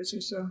 4 years or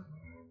so.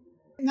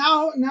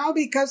 Now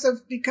because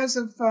of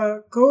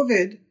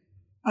COVID,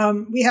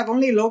 we have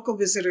only local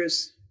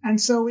visitors,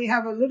 and so we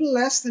have a little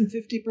less than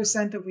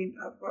 50% of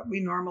what we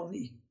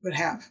normally would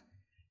have.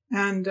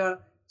 And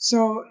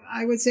so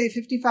I would say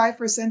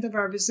 55% of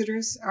our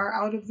visitors are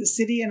out of the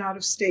city and out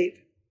of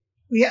state.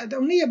 We had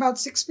only about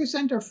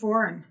 6% are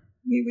foreign.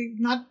 We've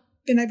not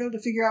been able to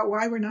figure out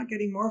why we're not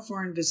getting more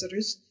foreign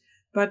visitors,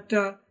 but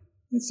so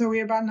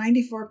we're about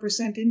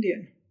 94%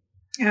 Indian.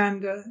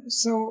 And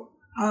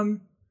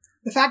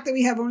the fact that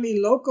we have only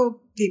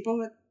local people,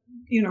 that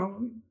we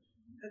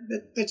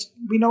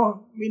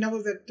know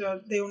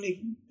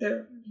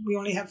that we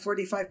only have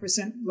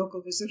 45%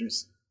 local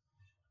visitors.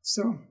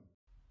 So,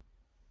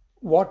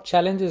 what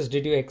challenges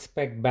did you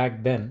expect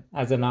back then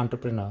as an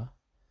entrepreneur?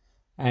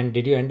 And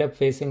did you end up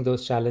facing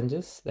those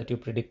challenges that you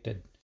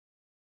predicted?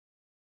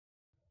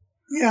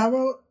 Yeah,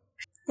 well,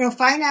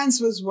 finance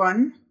was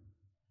one.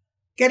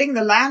 Getting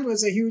the land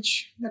was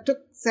that took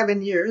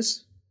 7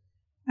 years.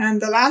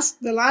 And the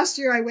last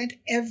year I went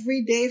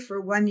every day for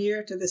 1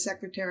 year to the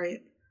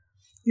Secretariat.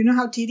 You know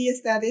how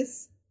tedious that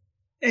is?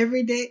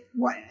 Every day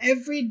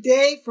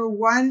for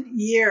 1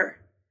 year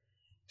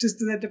to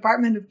the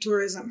Department of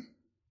Tourism.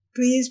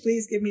 Please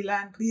give me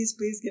land. Please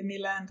give me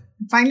land.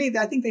 And finally,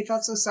 I think they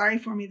felt so sorry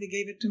for me, they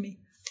gave it to me.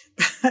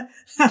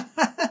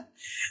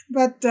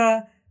 But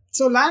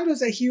so land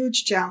was a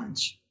huge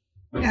challenge.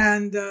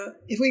 And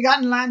if we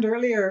gotten land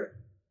earlier,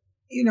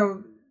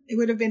 it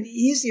would have been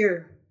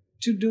easier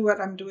to do what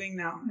I'm doing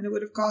now, and it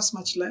would have cost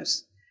much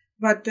less.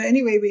 But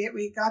anyway,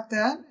 we got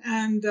that.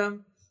 And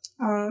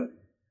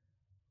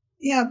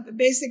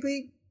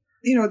basically,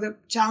 the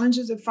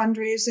challenges of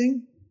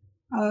fundraising,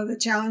 the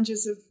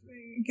challenges of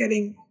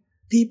getting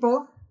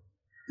people,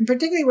 and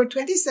particularly we're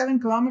 27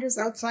 kilometers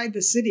outside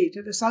the city,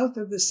 to the south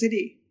of the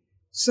city.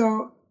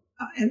 So,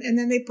 and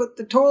then they put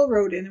the toll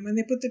road in. And when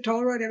they put the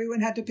toll road,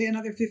 everyone had to pay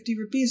another 50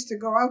 rupees to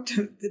go out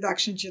to the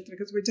DakshinaChitra,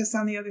 because we're just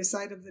on the other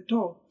side of the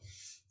toll.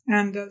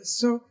 And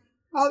so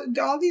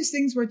all these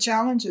things were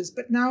challenges.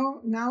 But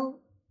now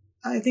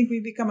I think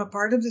we've become a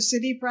part of the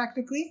city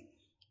practically.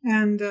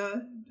 And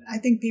I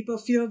think people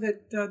feel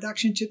that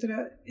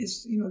DakshinaChitra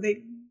is,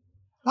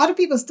 a lot of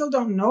people still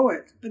don't know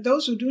it, but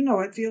those who do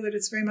know it feel that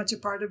it's very much a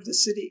part of the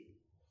city.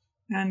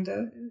 And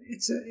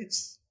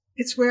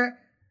it's where,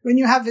 when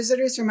you have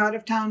visitors from out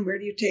of town, where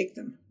do you take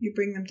them? You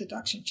bring them to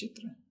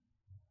DakshinaChitra.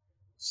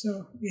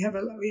 So we have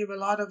a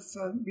lot of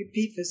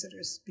repeat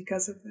visitors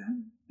because of that.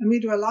 And we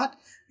do a lot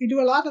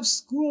of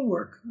school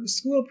work,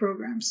 school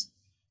programs.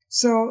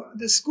 So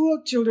the school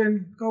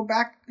children go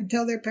back and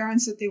tell their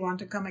parents that they want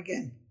to come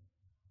again.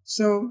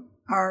 So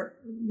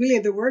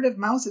the word of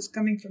mouth is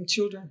coming from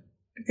children,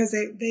 because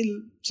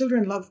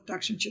children love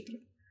DakshinaChitra.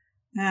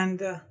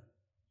 And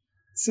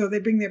so they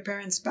bring their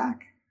parents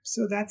back.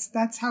 So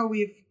that's how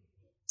we've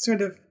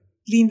sort of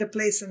leaned a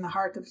place in the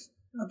heart of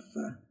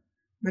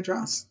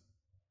Madras.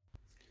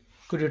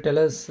 Could you tell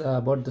us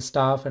about the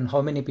staff and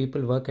how many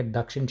people work at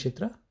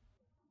DakshinaChitra?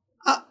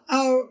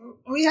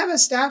 We have a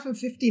staff of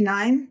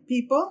 59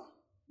 people,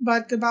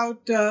 but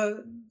about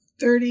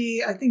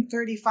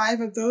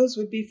 35 of those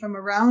would be from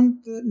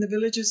around the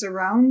villages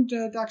around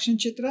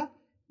DakshinaChitra,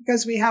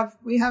 because we have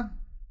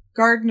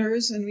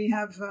gardeners and we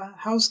have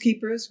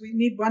housekeepers. We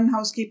need one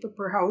housekeeper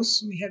per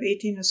house. We have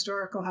 18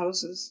 historical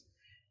houses.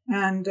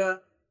 And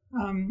the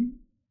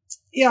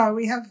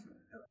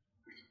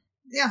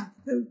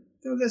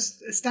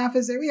staff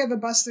is there. We have a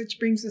bus which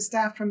brings the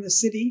staff from the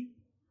city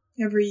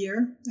every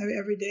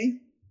day.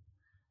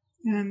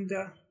 And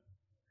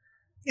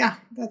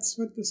that's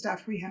what the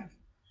staff we have.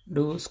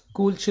 Do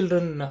school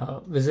children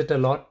visit a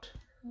lot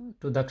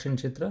to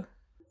DakshinaChitra?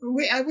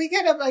 We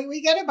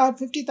get about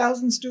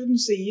 50,000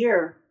 students a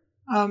year.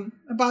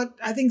 About,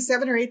 I think,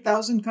 7,000 or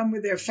 8,000 come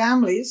with their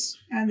families,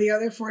 and the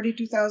other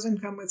 42,000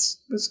 come with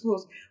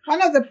schools.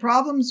 One of the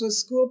problems with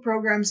school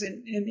programs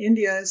in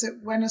India is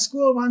that when a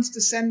school wants to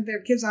send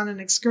their kids on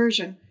an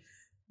excursion,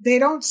 they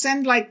don't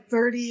send like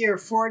 30 or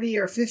 40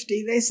 or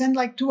 50. They send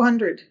like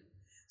 200.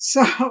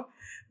 So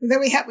then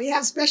we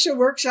have special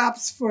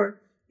workshops for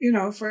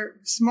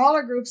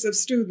smaller groups of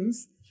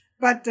students.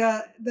 But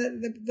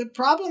the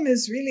problem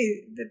is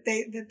really that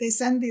they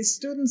send these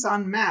students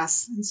en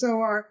masse, and so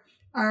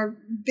our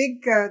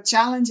big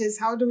challenge is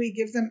how do we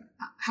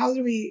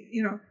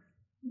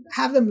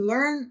have them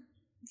learn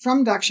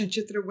from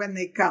DakshinaChitra when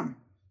they come.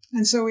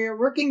 And so we are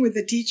working with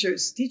the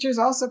teachers. Teachers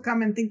also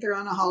come and think they're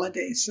on a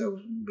holiday. So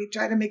we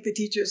try to make the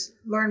teachers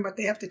learn what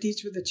they have to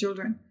teach with the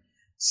children.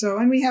 So,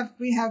 and we have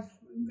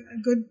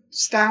good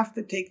staff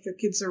that take the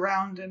kids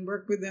around and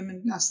work with them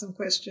and ask them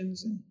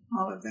questions and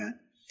all of that.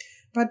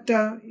 But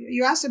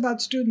you asked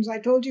about students. I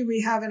told you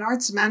we have an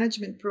arts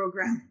management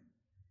program.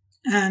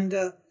 And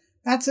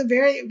that's a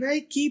very,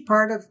 very key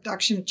part of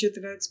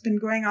DakshinaChitra. It's been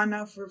going on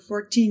now for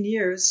 14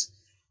 years.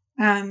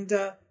 And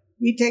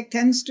we take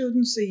 10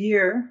 students a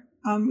year.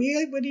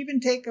 We would even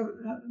take,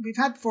 we've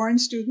had foreign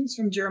students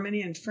from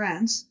Germany and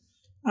France.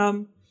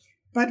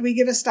 But we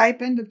give a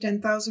stipend of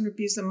 10,000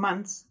 rupees a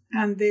month.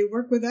 And they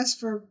work with us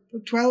for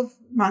 12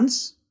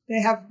 months.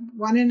 They have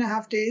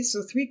 1.5 days,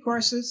 so 3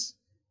 courses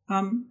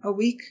a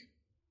week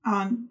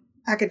on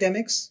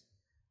academics.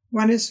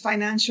 One is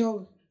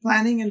financial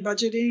planning and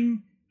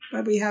budgeting,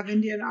 but we have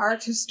Indian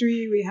art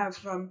history, we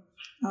have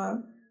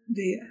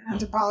the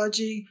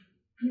anthropology.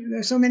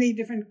 There's so many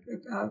different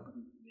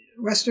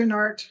Western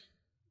art.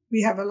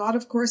 We have a lot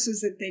of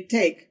courses that they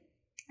take,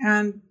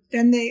 and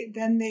then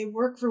they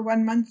work for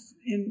 1 month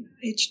in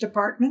each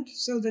department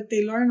so that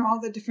they learn all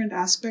the different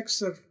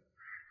aspects of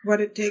what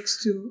it takes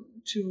to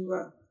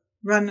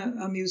run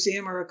a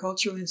museum or a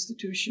cultural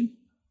institution.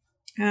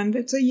 And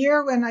it's a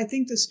year when I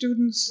think the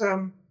students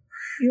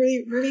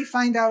really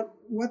find out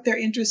what their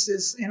interest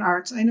is in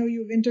arts. I know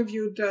you've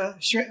interviewed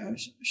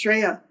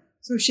Shreya,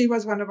 so she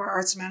was one of our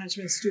arts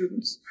management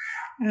students.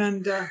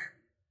 And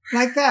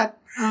like that,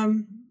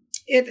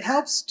 it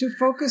helps to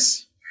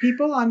focus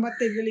people on what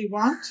they really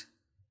want.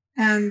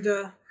 And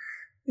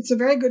it's a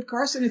very good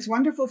course, and it's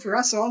wonderful for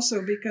us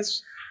also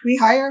because we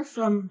hire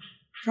from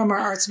our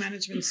arts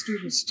management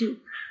students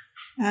too.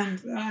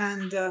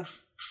 And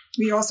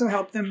we also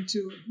help them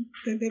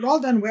they've all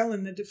done well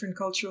in the different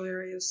cultural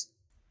areas.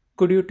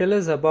 Could you tell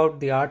us about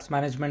the arts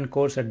management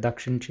course at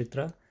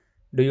DakshinaChitra?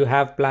 Do you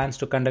have plans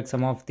to conduct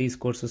some of these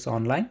courses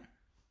online?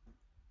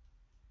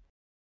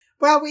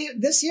 Well,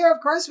 this year, of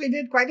course, we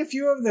did quite a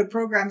few of the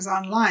programs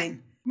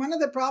online. One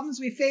of the problems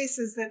we face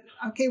is that,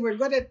 okay, we're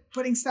good at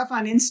putting stuff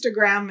on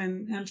Instagram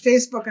and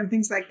Facebook and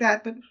things like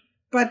that,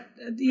 but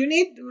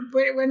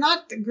we're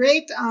not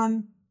great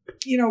on,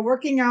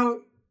 working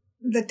out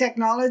the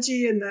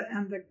technology and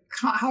the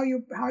how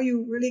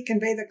you really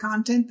convey the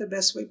content the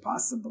best way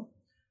possible.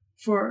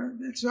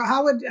 So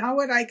how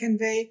would I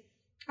convey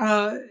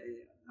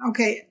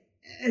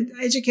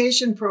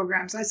education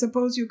programs? I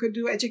suppose you could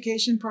do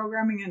education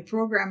programming and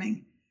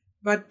programming,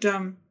 but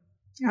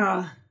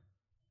I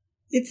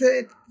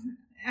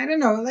don't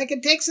know, like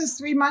it takes us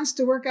 3 months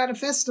to work out a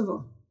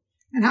festival,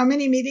 and how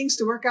many meetings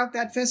to work out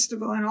that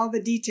festival and all the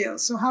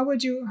details. So how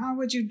would you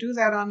do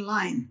that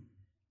online?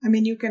 I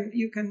mean, you can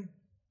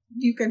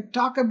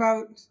talk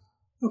about,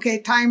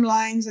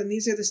 timelines, and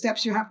these are the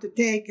steps you have to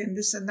take and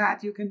this and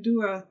that. You can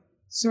do a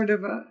sort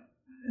of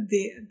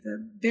the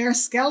bare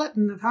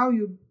skeleton of how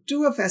you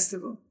do a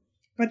festival,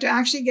 but to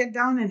actually get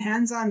down and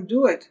hands-on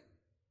do it,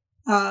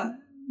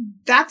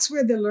 that's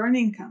where the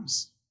learning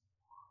comes.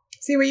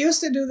 See, we used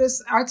to do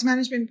this arts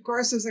management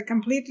course as a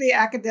completely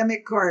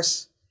academic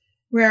course,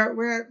 where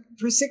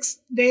for 6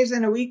 days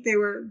in a week they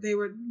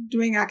were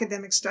doing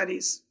academic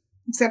studies,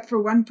 except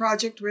for one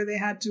project where they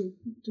had to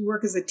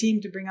work as a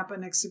team to bring up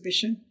an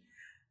exhibition.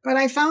 But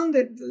I found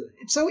that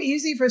it's so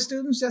easy for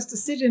students just to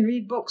sit and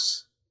read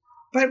books.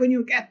 But when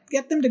you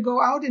get them to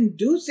go out and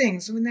do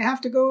things, when they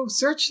have to go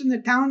search in the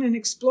town and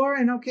explore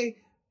and,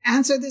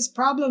 answer this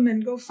problem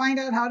and go find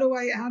out how do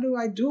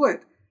I do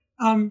it,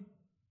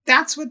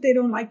 that's what they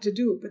don't like to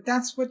do. But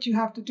that's what you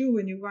have to do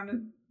when you want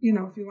to,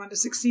 if you want to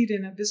succeed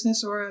in a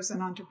business or as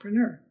an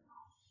entrepreneur.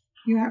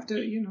 You have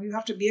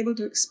to be able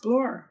to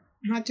explore,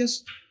 not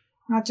just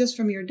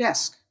from your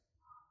desk.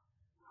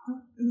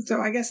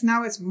 So I guess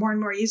now it's more and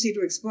more easy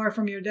to explore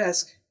from your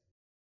desk.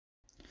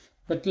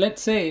 But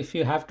let's say if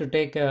you have to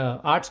take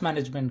a arts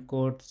management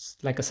course,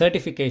 like a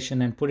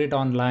certification, and put it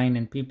online,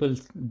 and people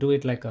do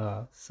it like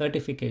a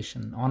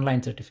certification,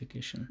 online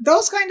certification.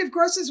 Those kind of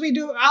courses we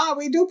do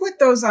put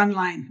those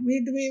online.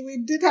 We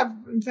did have,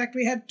 in fact,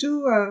 we had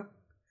 2,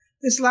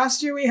 this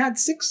last year we had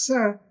 6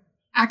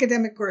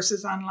 academic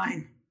courses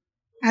online.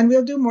 And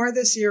we'll do more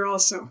this year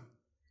also.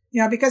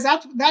 Yeah, because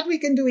that we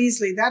can do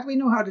easily. That we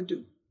know how to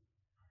do.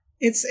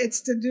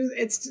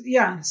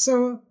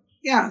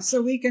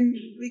 So we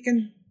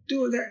can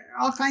do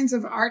all kinds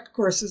of art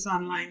courses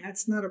online.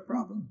 That's not a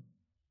problem.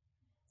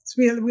 So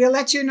we'll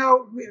let you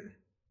know.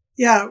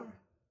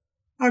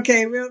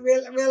 Okay.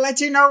 We'll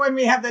let you know when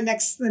we have the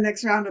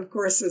next round of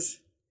courses.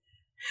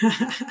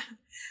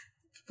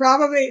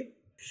 Probably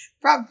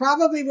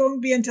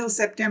won't be until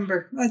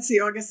September. Let's see,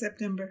 August,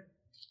 September.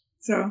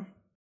 So.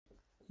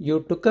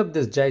 You took up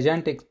this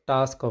gigantic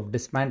task of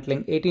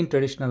dismantling 18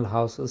 traditional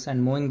houses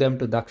and moving them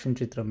to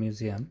DakshinaChitra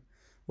Museum.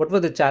 What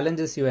were the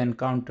challenges you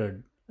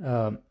encountered?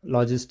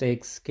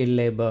 Logistics, skilled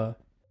labor.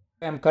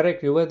 If I'm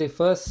correct, you were the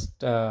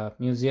first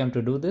museum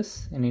to do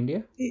this in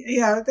India?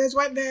 Yeah, there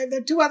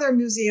are 2 other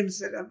museums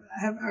that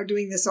are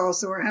doing this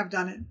also, or have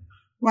done it.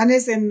 One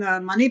is in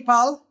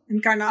Manipal in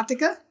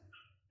Karnataka,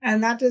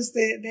 and that is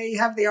they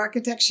have the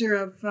architecture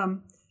of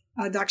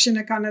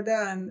Dakshina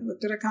Kannada and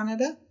Uttara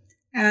Kannada.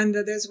 And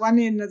there's one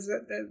in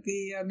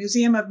the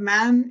Museum of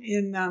Man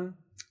in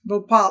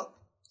Bhopal.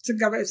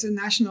 It's a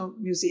national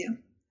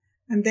museum,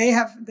 and they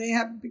have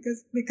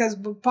because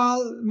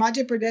Bhopal,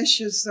 Madhya Pradesh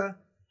has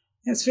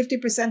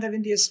 50% of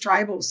India's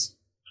tribals,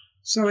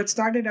 so it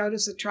started out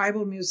as a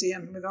tribal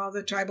museum with all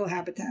the tribal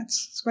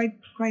habitats. It's quite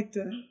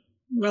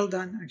well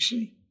done,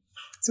 actually.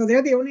 So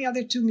they're the only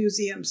other two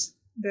museums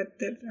that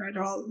are at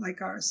all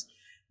like ours,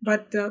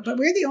 but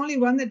we're the only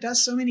one that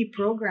does so many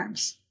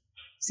programs.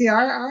 See,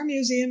 our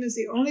museum is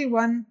the only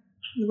one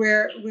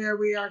where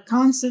we are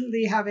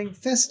constantly having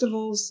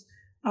festivals.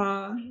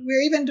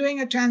 We're even doing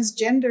a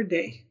transgender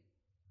day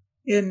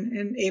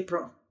in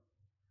April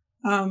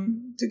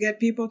to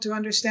get people to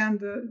understand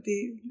that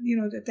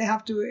they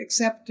have to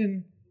accept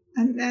and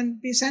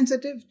be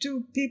sensitive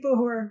to people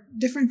who are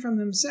different from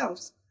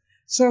themselves.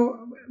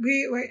 So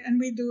we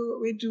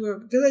do a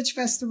village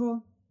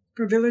festival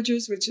for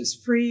villagers, which is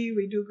free.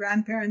 We do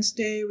Grandparents'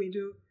 Day.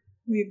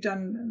 We've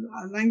done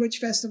language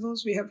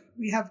festivals. We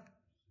have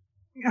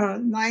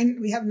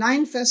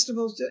 9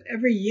 festivals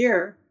every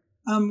year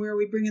where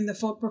we bring in the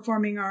folk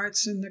performing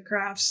arts and the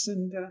crafts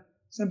and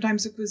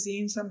sometimes the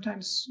cuisine,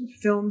 sometimes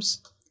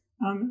films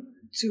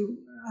to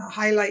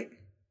highlight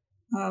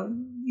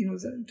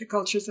the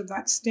cultures of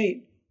that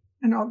state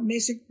and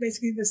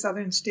basically the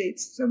southern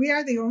states. So we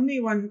are the only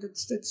one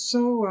that's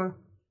so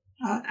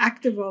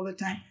active all the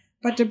time.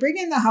 But to bring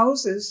in the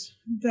houses,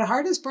 the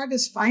hardest part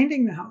is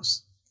finding the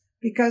house,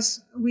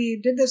 because we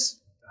did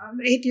this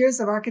 8 years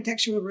of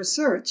architectural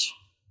research,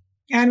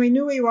 and we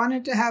knew we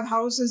wanted to have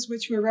houses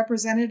which were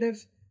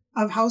representative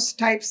of house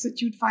types that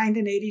you'd find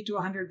in 80 to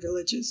 100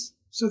 villages.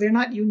 So they're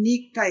not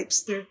unique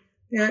types;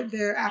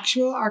 they're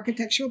actual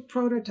architectural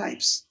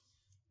prototypes.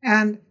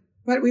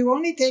 But we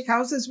only take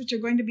houses which are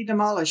going to be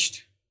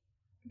demolished,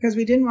 because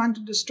we didn't want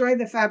to destroy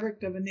the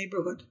fabric of a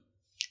neighborhood.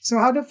 So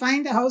how to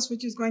find a house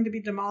which is going to be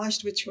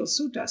demolished, which will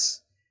suit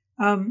us?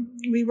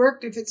 We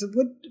worked, if it's a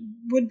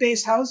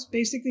wood-based house,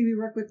 basically we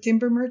work with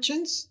timber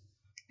merchants.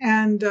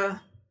 And look,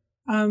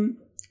 my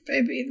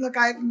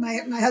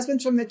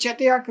husband's from the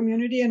Chettiar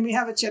community, and we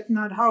have a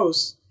Chettinad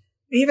house.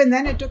 Even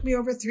then, it took me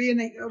over 3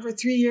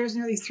 years,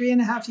 nearly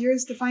 3.5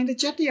 years, to find a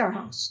Chettiar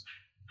house.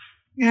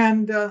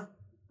 And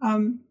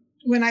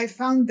when I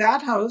found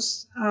that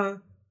house,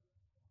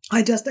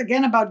 I just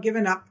again about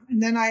given up.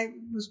 And then I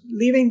was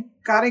leaving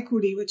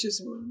Karaikudi, which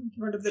is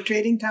sort of the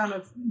trading town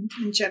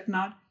in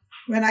Chettinad,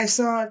 when I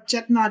saw a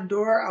Chettinad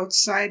door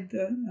outside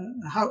the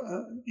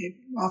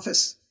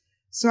office.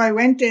 So I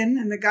went in,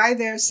 and the guy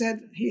there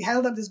said, he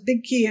held up this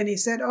big key, and he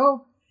said,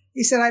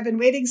 I've been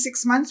waiting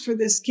 6 months for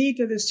this key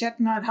to this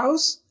Chettinad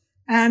house,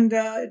 and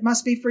it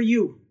must be for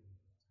you.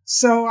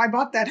 So I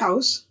bought that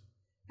house.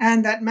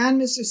 And that man,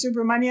 Mr.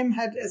 Subramaniam,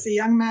 had, as a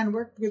young man,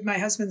 worked with my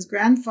husband's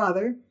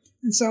grandfather.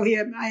 And so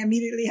I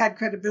immediately had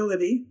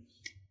credibility.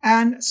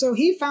 And so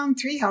he found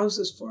 3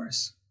 houses for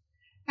us.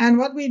 And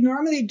what we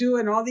normally do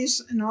in all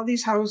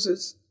these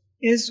houses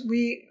is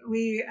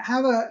we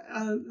have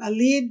a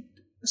lead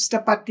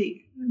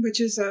stapati, which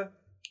is the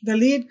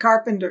lead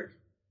carpenter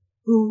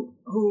who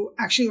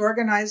actually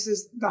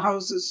organizes the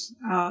houses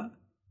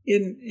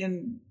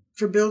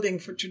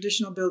for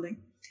traditional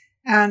building.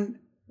 And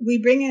we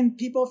bring in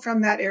people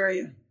from that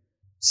area.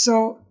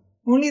 So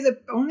only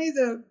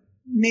the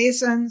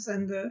masons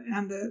and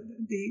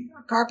the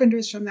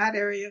carpenters from that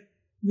area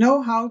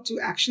know how to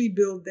actually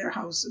build their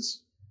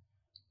houses.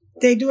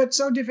 They do it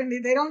so differently.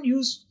 They don't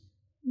use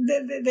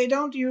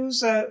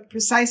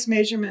precise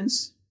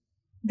measurements.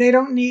 They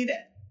don't need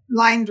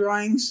line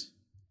drawings.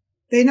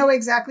 They know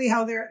exactly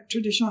how their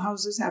traditional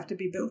houses have to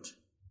be built.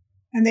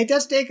 And they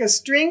just take a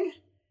string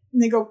and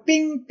they go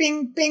ping,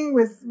 ping, ping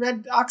with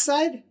red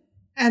oxide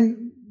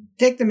and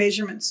take the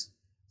measurements.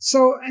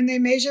 So, and they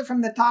measure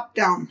from the top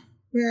down,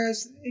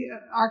 whereas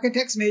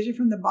architects measure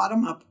from the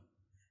bottom up.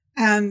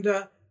 And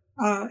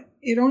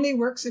it only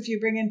works if you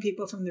bring in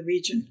people from the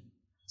region.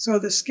 So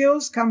the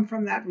skills come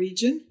from that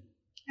region,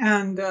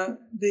 and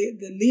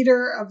the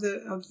leader of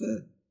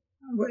the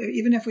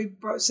even if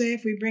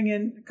we bring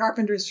in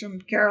carpenters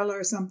from Kerala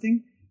or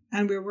something,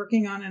 and we're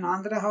working on an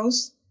Andhra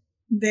house,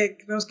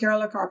 those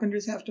Kerala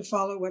carpenters have to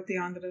follow what the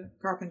Andhra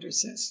carpenter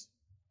says.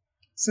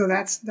 So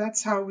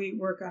that's how we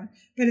work on it.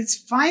 But it's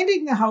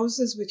finding the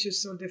houses which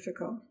is so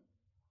difficult.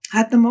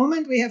 At the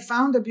moment, we have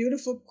found a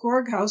beautiful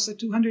Korg house, a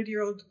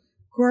 200-year-old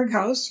Korg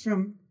house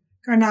from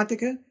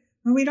Karnataka,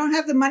 and we don't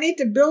have the money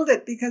to build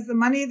it, because the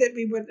money that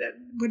we would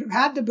have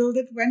had to build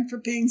it went for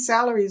paying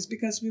salaries,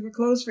 because we were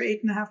closed for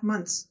 8.5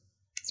 months.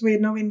 So we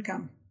had no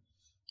income.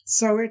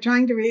 So we're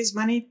trying to raise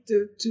money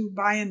to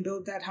buy and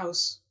build that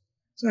house.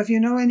 So if you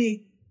know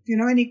any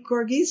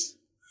Korgis,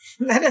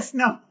 let us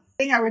know.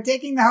 We're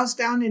taking the house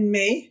down in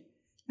May,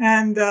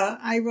 and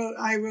I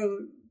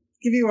will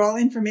give you all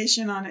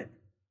information on it.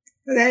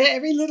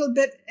 Every little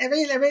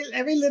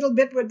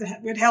bit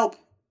would help.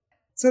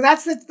 So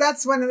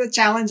that's one of the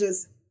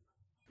challenges.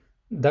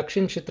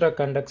 DakshinaChitra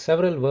conducts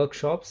several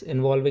workshops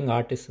involving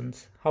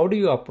artisans. How do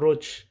you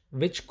approach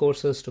which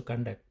courses to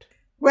conduct?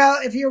 Well,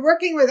 if you're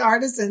working with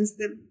artisans,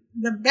 the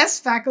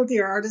best faculty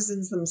are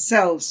artisans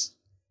themselves.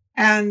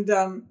 And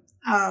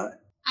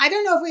I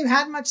don't know if we've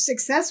had much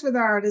success with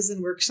our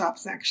artisan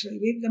workshops,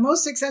 actually. The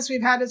most success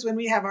we've had is when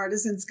we have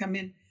artisans come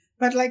in.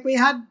 But like we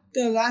had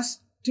the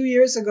last 2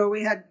 years ago, or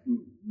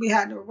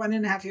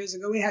 1.5 years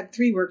ago, we had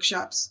 3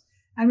 workshops.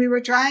 And we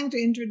were trying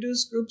to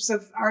introduce groups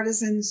of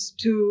artisans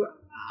to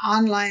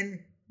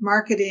online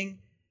marketing.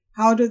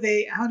 How do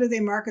they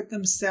market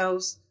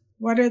themselves?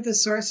 What are the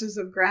sources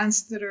of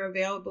grants that are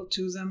available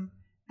to them?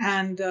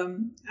 And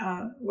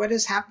what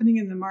is happening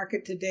in the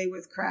market today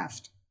with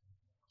craft?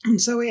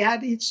 And so we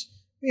had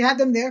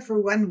them there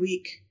for 1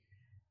 week.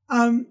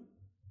 Even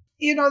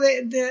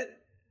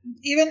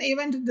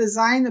to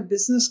design a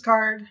business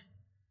card,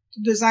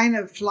 to design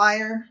a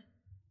flyer,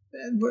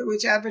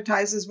 which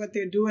advertises what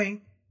they're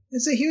doing,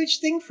 it's a huge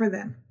thing for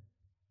them.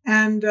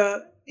 And,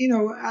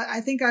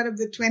 I think out of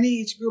the 20,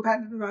 each group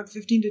had about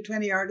 15 to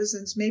 20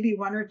 artisans. Maybe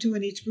 1 or 2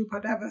 in each group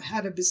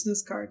had a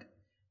business card,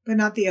 but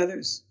not the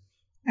others.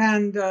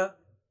 And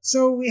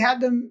so we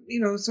had them,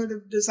 sort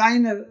of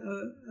design a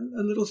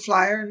little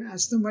flyer and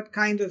ask them what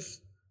kind of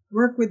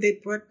work would they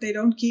put. They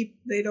don't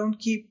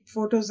keep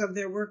photos of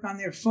their work on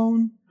their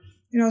phone.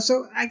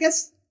 So I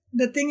guess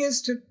the thing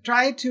is to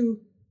try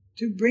to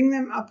bring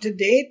them up to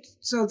date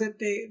so that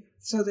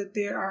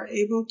they are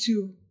able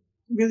to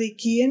really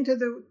key into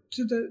the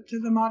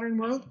modern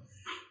world.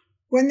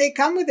 When they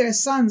come with their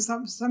sons,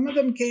 some of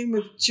them came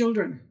with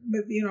children,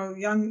 with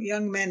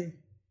young men,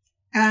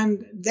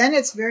 and then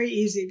it's very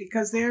easy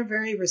because they're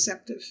very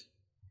receptive.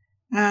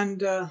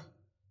 And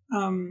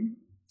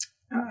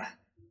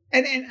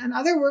and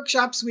other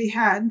workshops we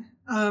had,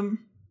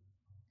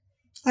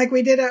 like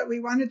we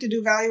wanted to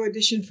do value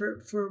addition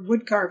for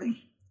wood carving,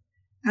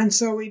 and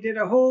so we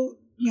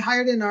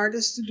hired an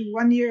artist to do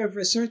 1 year of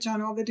research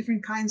on all the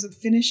different kinds of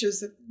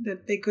finishes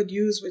that they could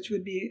use, which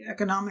would be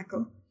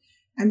economical.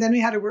 And then we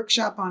had a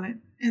workshop on it.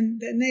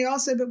 And then they all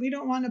said, but we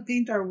don't want to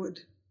paint our wood.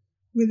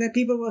 That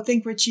people will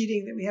think we're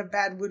cheating, that we have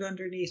bad wood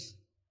underneath.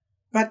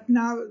 But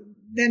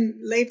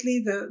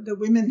lately the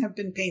women have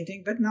been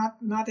painting, but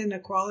not in a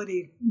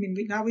quality.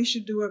 Now we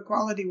should do a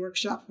quality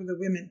workshop for the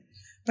women.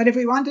 But if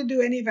we want to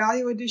do any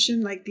value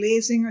addition like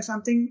glazing or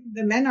something,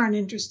 the men aren't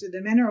interested.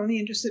 The men are only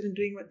interested in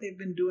doing what they've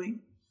been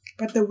doing.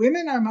 But the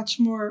women are much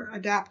more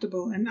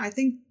adaptable. And I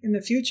think in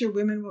the future,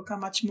 women will come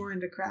much more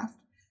into craft.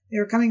 They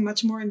are coming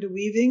much more into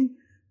weaving.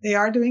 They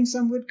are doing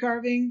some wood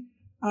carving.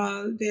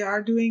 They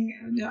are doing,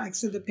 like I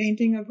said, the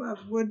painting of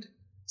wood.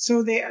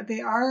 So they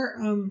are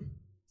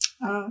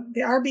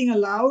being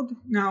allowed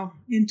now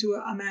into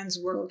a man's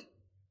world.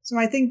 So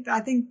I think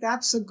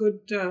that's a good,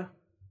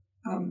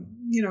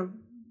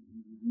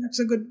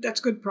 that's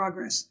good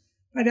progress.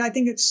 But I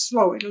think it's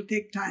slow. It'll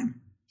take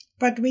time.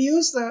 But we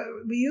use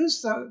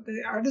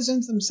the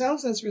artisans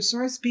themselves as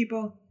resource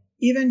people,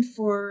 even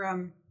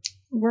for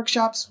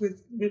workshops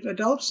with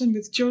adults and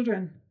with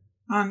children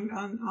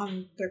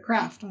on their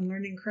craft, on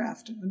learning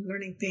craft, on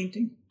learning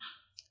painting.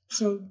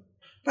 So,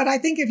 but I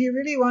think if you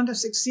really want to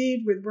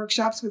succeed with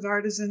workshops with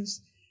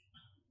artisans,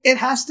 it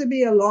has to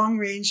be a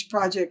long-range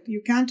project.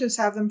 You can't just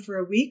have them for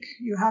a week.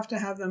 You have to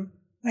have them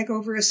like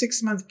over a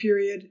 6-month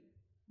period,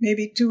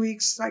 maybe 2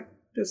 weeks, like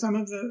some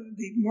of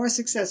the more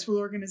successful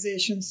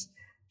organizations.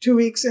 2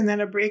 weeks and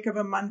then a break of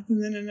a month,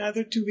 and then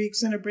another 2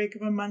 weeks and a break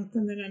of a month,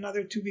 and then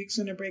another 2 weeks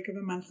and a break of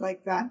a month,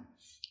 like that.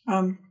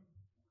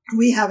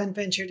 We haven't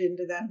ventured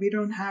into that. We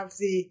don't have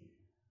the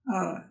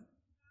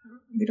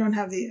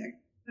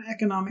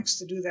economics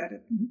to do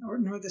that,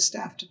 nor the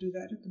staff to do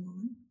that at the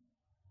moment.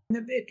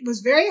 It was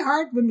very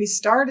hard when we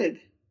started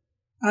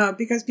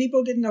because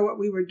people didn't know what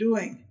we were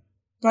doing.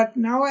 But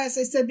now, as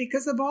I said,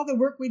 because of all the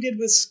work we did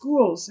with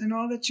schools and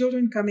all the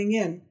children coming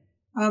in,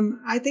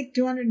 I think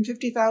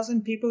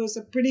 250,000 people is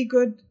a pretty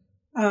good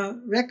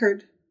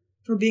record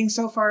for being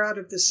so far out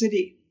of the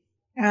city.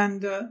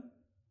 And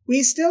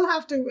we still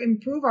have to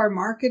improve our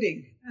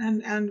marketing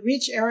and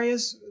reach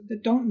areas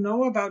that don't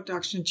know about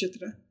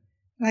DakshinaChitra.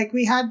 Like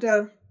we had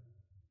a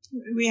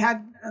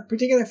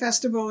particular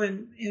festival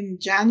in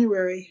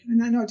January,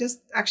 and I know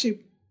just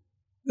actually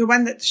the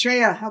one that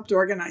Shreya helped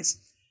organize.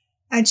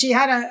 And she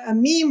had a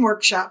meme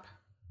workshop,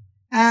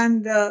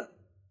 and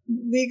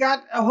we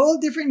got a whole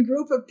different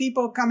group of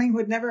people coming who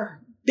had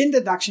never been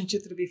to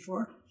DakshinaChitra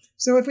before.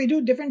 So if we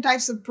do different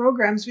types of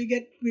programs,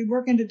 we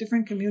work into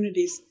different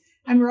communities.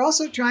 And we're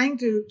also trying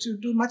to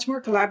do much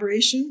more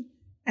collaboration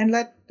and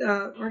let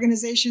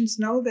organizations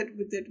know that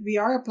we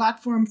are a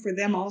platform for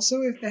them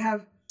also. If they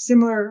have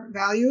similar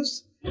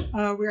values,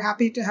 we're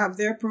happy to have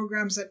their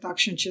programs at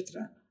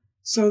DakshinaChitra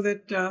so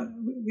that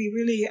we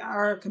really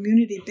are a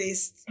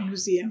community-based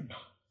museum.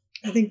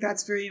 I think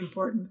that's very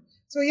important.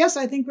 So yes,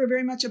 I think we're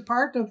very much a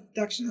part of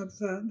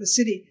the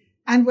city.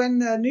 And when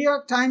the New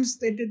York Times,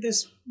 they did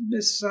this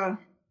I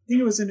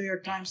think it was the New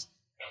York Times,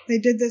 they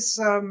did this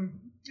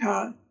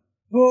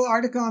whole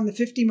article on the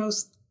 50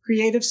 most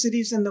creative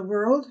cities in the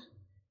world,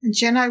 and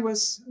Chennai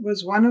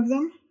was one of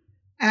them.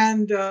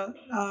 And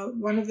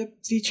one of the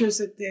features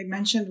that they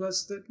mentioned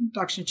was the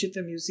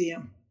DakshinaChitra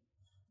Museum.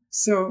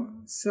 So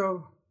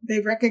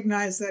they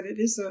recognize that it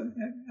is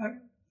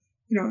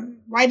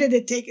why did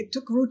it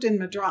took root in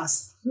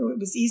Madras. So it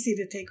was easy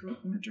to take root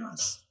in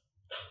Madras.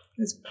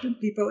 Because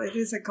it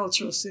is a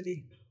cultural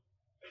city.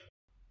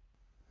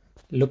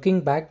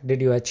 Looking back,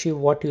 did you achieve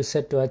what you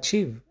set to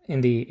achieve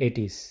in the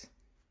 80s?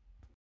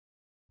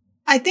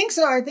 I think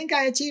so. I think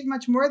I achieved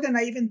much more than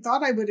I even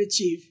thought I would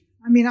achieve.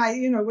 I mean,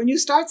 when you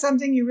start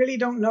something, you really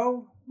don't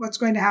know what's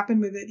going to happen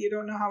with it. You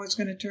don't know how it's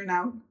going to turn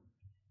out.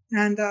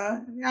 And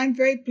I'm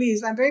very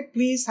pleased. I'm very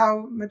pleased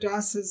how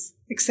Madras has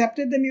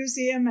accepted the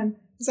museum. And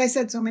as I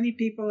said, so many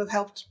people have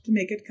helped to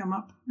make it come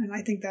up. And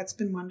I think that's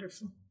been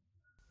wonderful.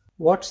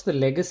 What's the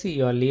legacy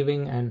you're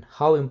leaving, and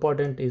how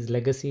important is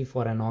legacy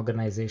for an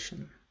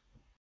organization?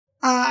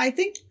 I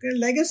think the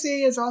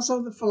legacy is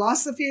also the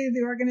philosophy of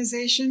the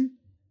organization.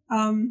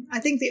 I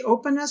think the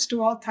openness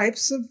to all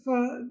types of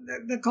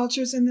the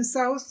cultures in the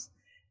South,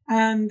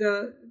 and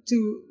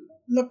to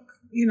look,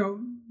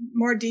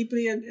 more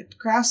deeply at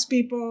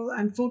craftspeople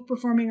and folk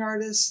performing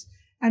artists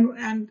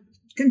and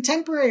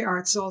contemporary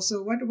arts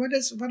also. What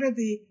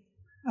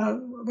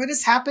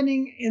is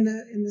happening in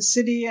the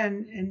city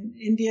and in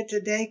India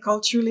today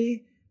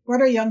culturally?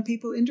 What are young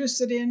people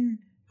interested in?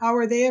 How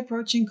are they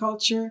approaching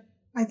culture?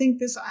 I think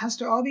this has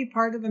to all be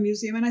part of a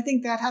museum, and I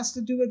think that has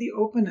to do with the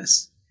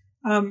openness.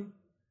 There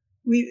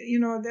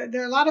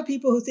are a lot of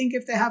people who think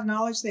if they have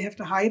knowledge, they have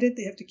to hide it,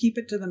 they have to keep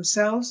it to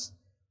themselves.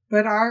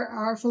 But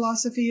our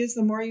philosophy is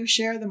the more you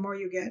share, the more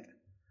you get.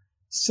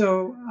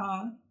 So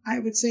I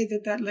would say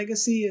that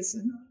legacy is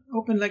an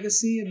open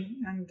legacy,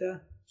 and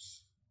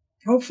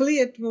hopefully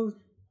it will,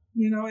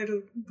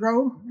 it'll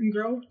grow and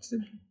grow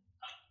to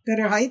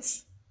better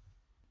heights.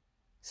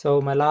 So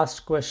my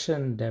last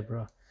question,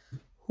 Deboarh.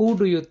 Who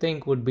do you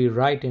think would be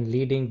right in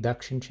leading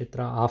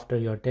DakshinaChitra after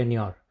your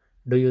tenure?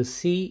 Do you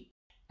see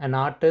an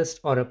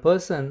artist or a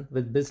person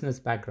with business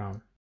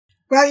background?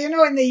 Well,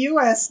 in the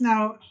U.S.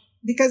 now,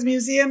 because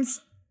museums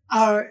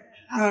are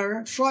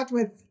fraught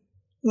with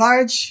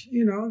large,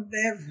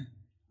 they have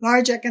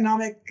large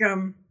economic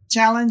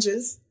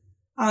challenges.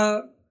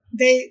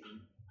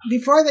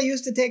 Before they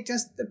used to take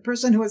just the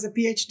person who was a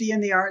PhD in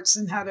the arts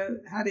and had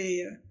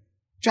a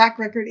track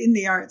record in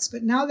the arts,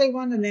 but now they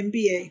want an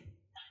MBA.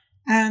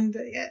 And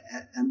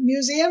a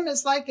museum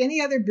is like any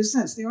other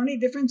business. The only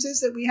difference is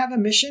that we have a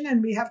mission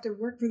and we have to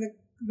work for the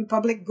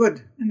public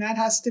good, and that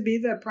has to be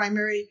the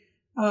primary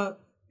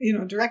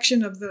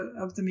direction of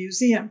the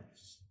museum.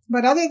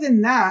 But other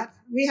than that,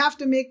 we have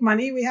to make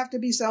money, we have to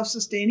be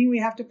self-sustaining, we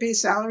have to pay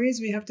salaries,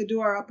 we have to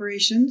do our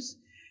operations,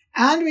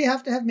 and we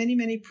have to have many,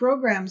 many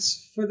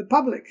programs for the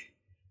public.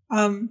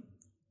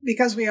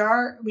 Because we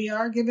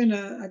are given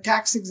a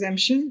tax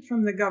exemption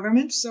from the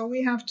government, so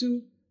we have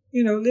to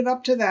live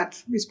up to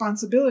that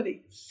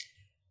responsibility.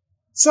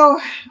 So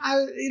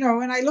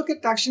when I look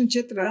at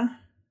DakshinaChitra,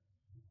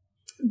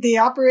 the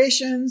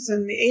operations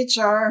and the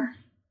HR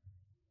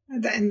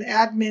and the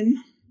admin,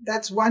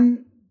 that's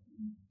one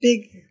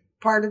big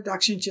part of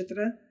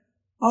DakshinaChitra.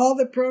 All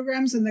the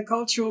programs and the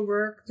cultural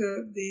work,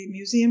 the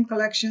museum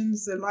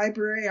collections, the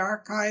library,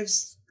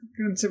 archives,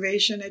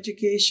 conservation,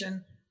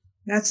 education,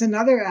 that's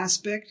another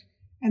aspect.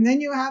 And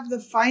then you have the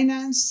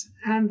finance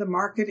and the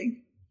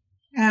marketing.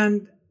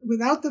 And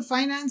without the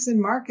finance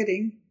and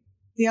marketing,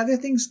 the other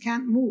things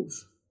can't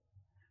move.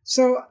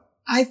 So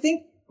I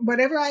think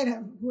whoever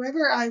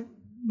I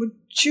would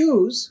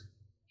choose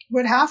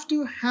would have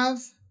to have,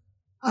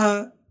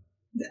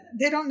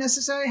 they don't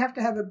necessarily have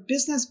to have a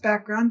business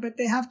background, but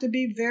they have to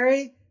be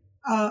very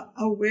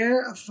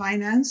aware of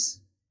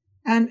finance.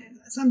 And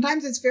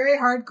sometimes it's very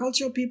hard.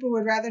 Cultural people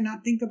would rather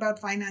not think about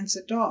finance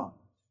at all.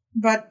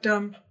 But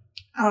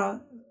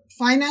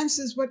finance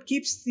is what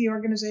keeps the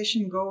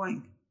organization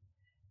going.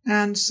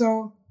 And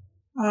so,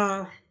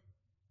 if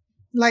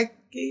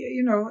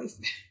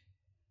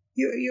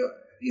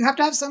you have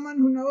to have someone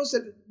who knows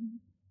that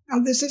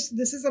this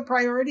is a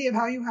priority of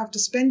how you have to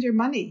spend your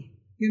money,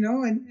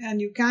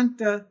 and you can't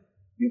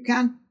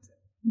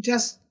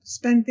just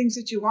spend things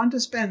that you want to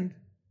spend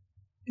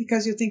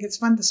because you think it's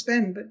fun to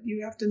spend, but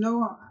you have to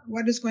know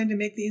what is going to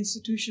make the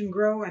institution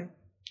grow, and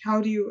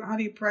how do you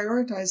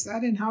prioritize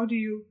that, and how do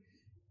you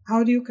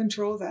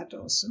control that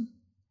also.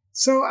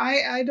 So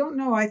I don't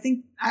know. I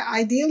think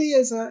ideally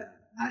as a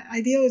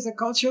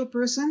cultural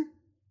person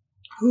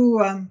who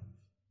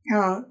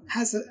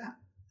has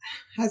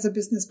a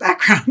business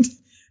background,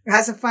 or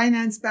has a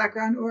finance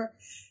background, or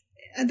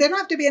they don't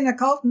have to be an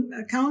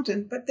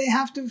accountant, but they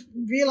have to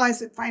realize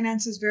that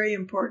finance is very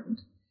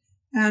important.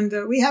 And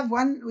we have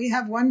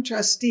one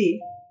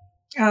trustee.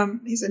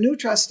 He's a new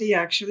trustee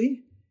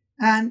actually,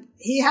 and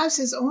he has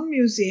his own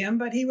museum,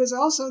 but he's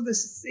also the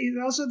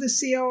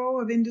COO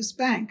of Indus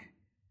Bank.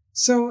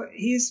 So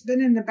he's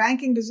been in the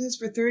banking business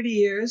for 30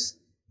 years,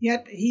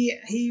 yet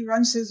he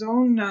runs his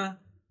own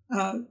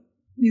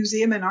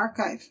museum and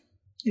archive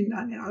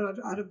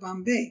out of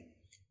Bombay.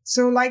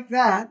 So like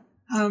that,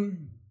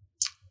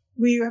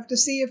 we have to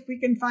see if we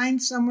can find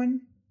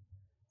someone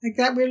like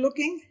that. We're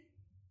looking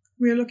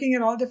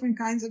at all different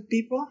kinds of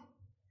people,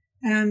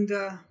 and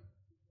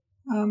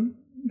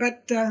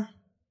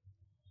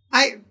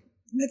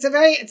it's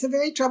a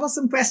very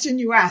troublesome question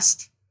you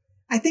asked.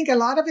 I think a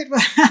lot of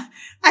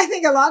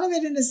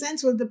it in a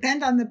sense will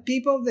depend on the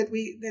people that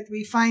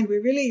we find.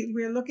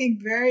 We're looking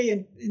very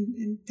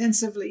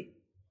intensively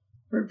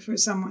for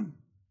someone.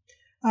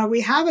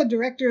 We have a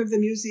director of the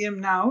museum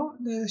now,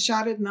 the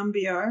Sharad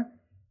Nambiar,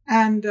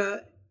 and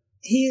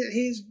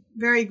he's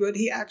very good.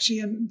 He actually,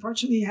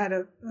 unfortunately, had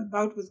a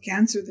bout with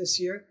cancer this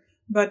year,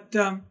 but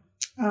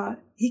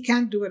he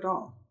can't do it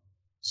all.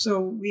 So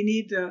we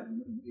need,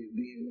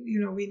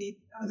 we need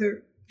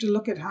other to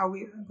look at how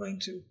we are going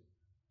to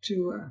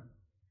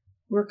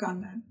work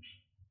on that.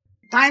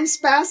 Times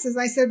passed, as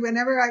I said,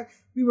 whenever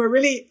we were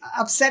really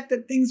upset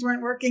that things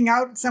weren't working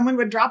out, someone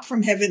would drop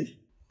from heaven.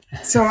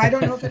 So I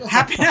don't know if it'll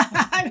happen.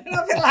 I don't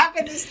know if it'll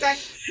happen this time.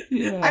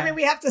 Yeah. I mean,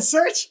 we have to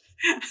search.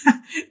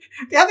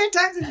 The other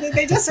times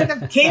they just sort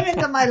of came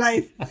into my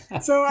life.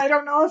 So I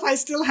don't know if I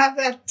still have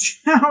that,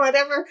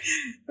 whatever.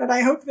 But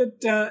I hope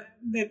that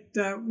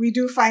we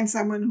do find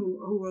someone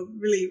who will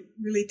really,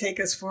 really take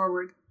us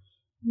forward.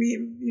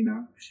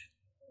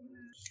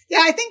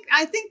 Yeah, I think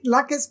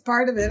luck is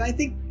part of it. I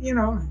think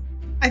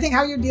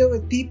how you deal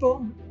with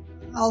people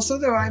also,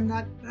 though I'm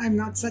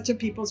not such a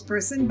people's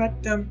person, but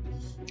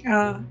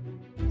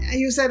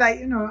you said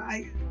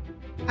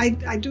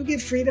I do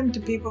give freedom to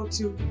people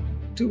to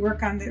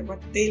work on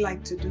what they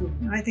like to do,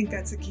 and I think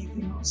that's a key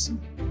thing also.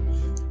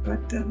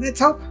 But let's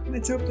hope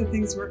that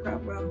things work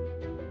out well.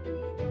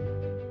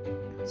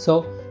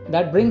 So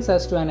that brings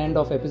us to an end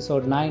of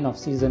episode 9 of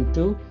season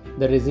 2,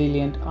 The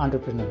Resilient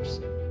Entrepreneurs.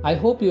 I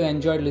hope you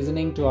enjoyed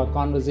listening to our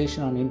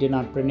conversation on Indian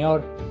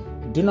Entrepreneur.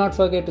 Do not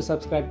forget to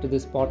subscribe to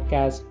this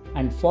podcast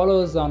and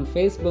follow us on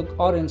Facebook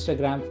or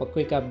Instagram for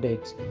quick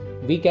updates.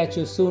 We catch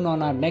you soon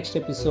on our next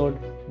episode,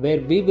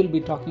 where we will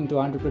be talking to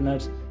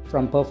entrepreneurs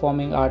from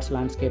performing arts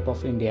landscape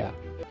of India.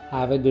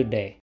 Have a good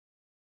day.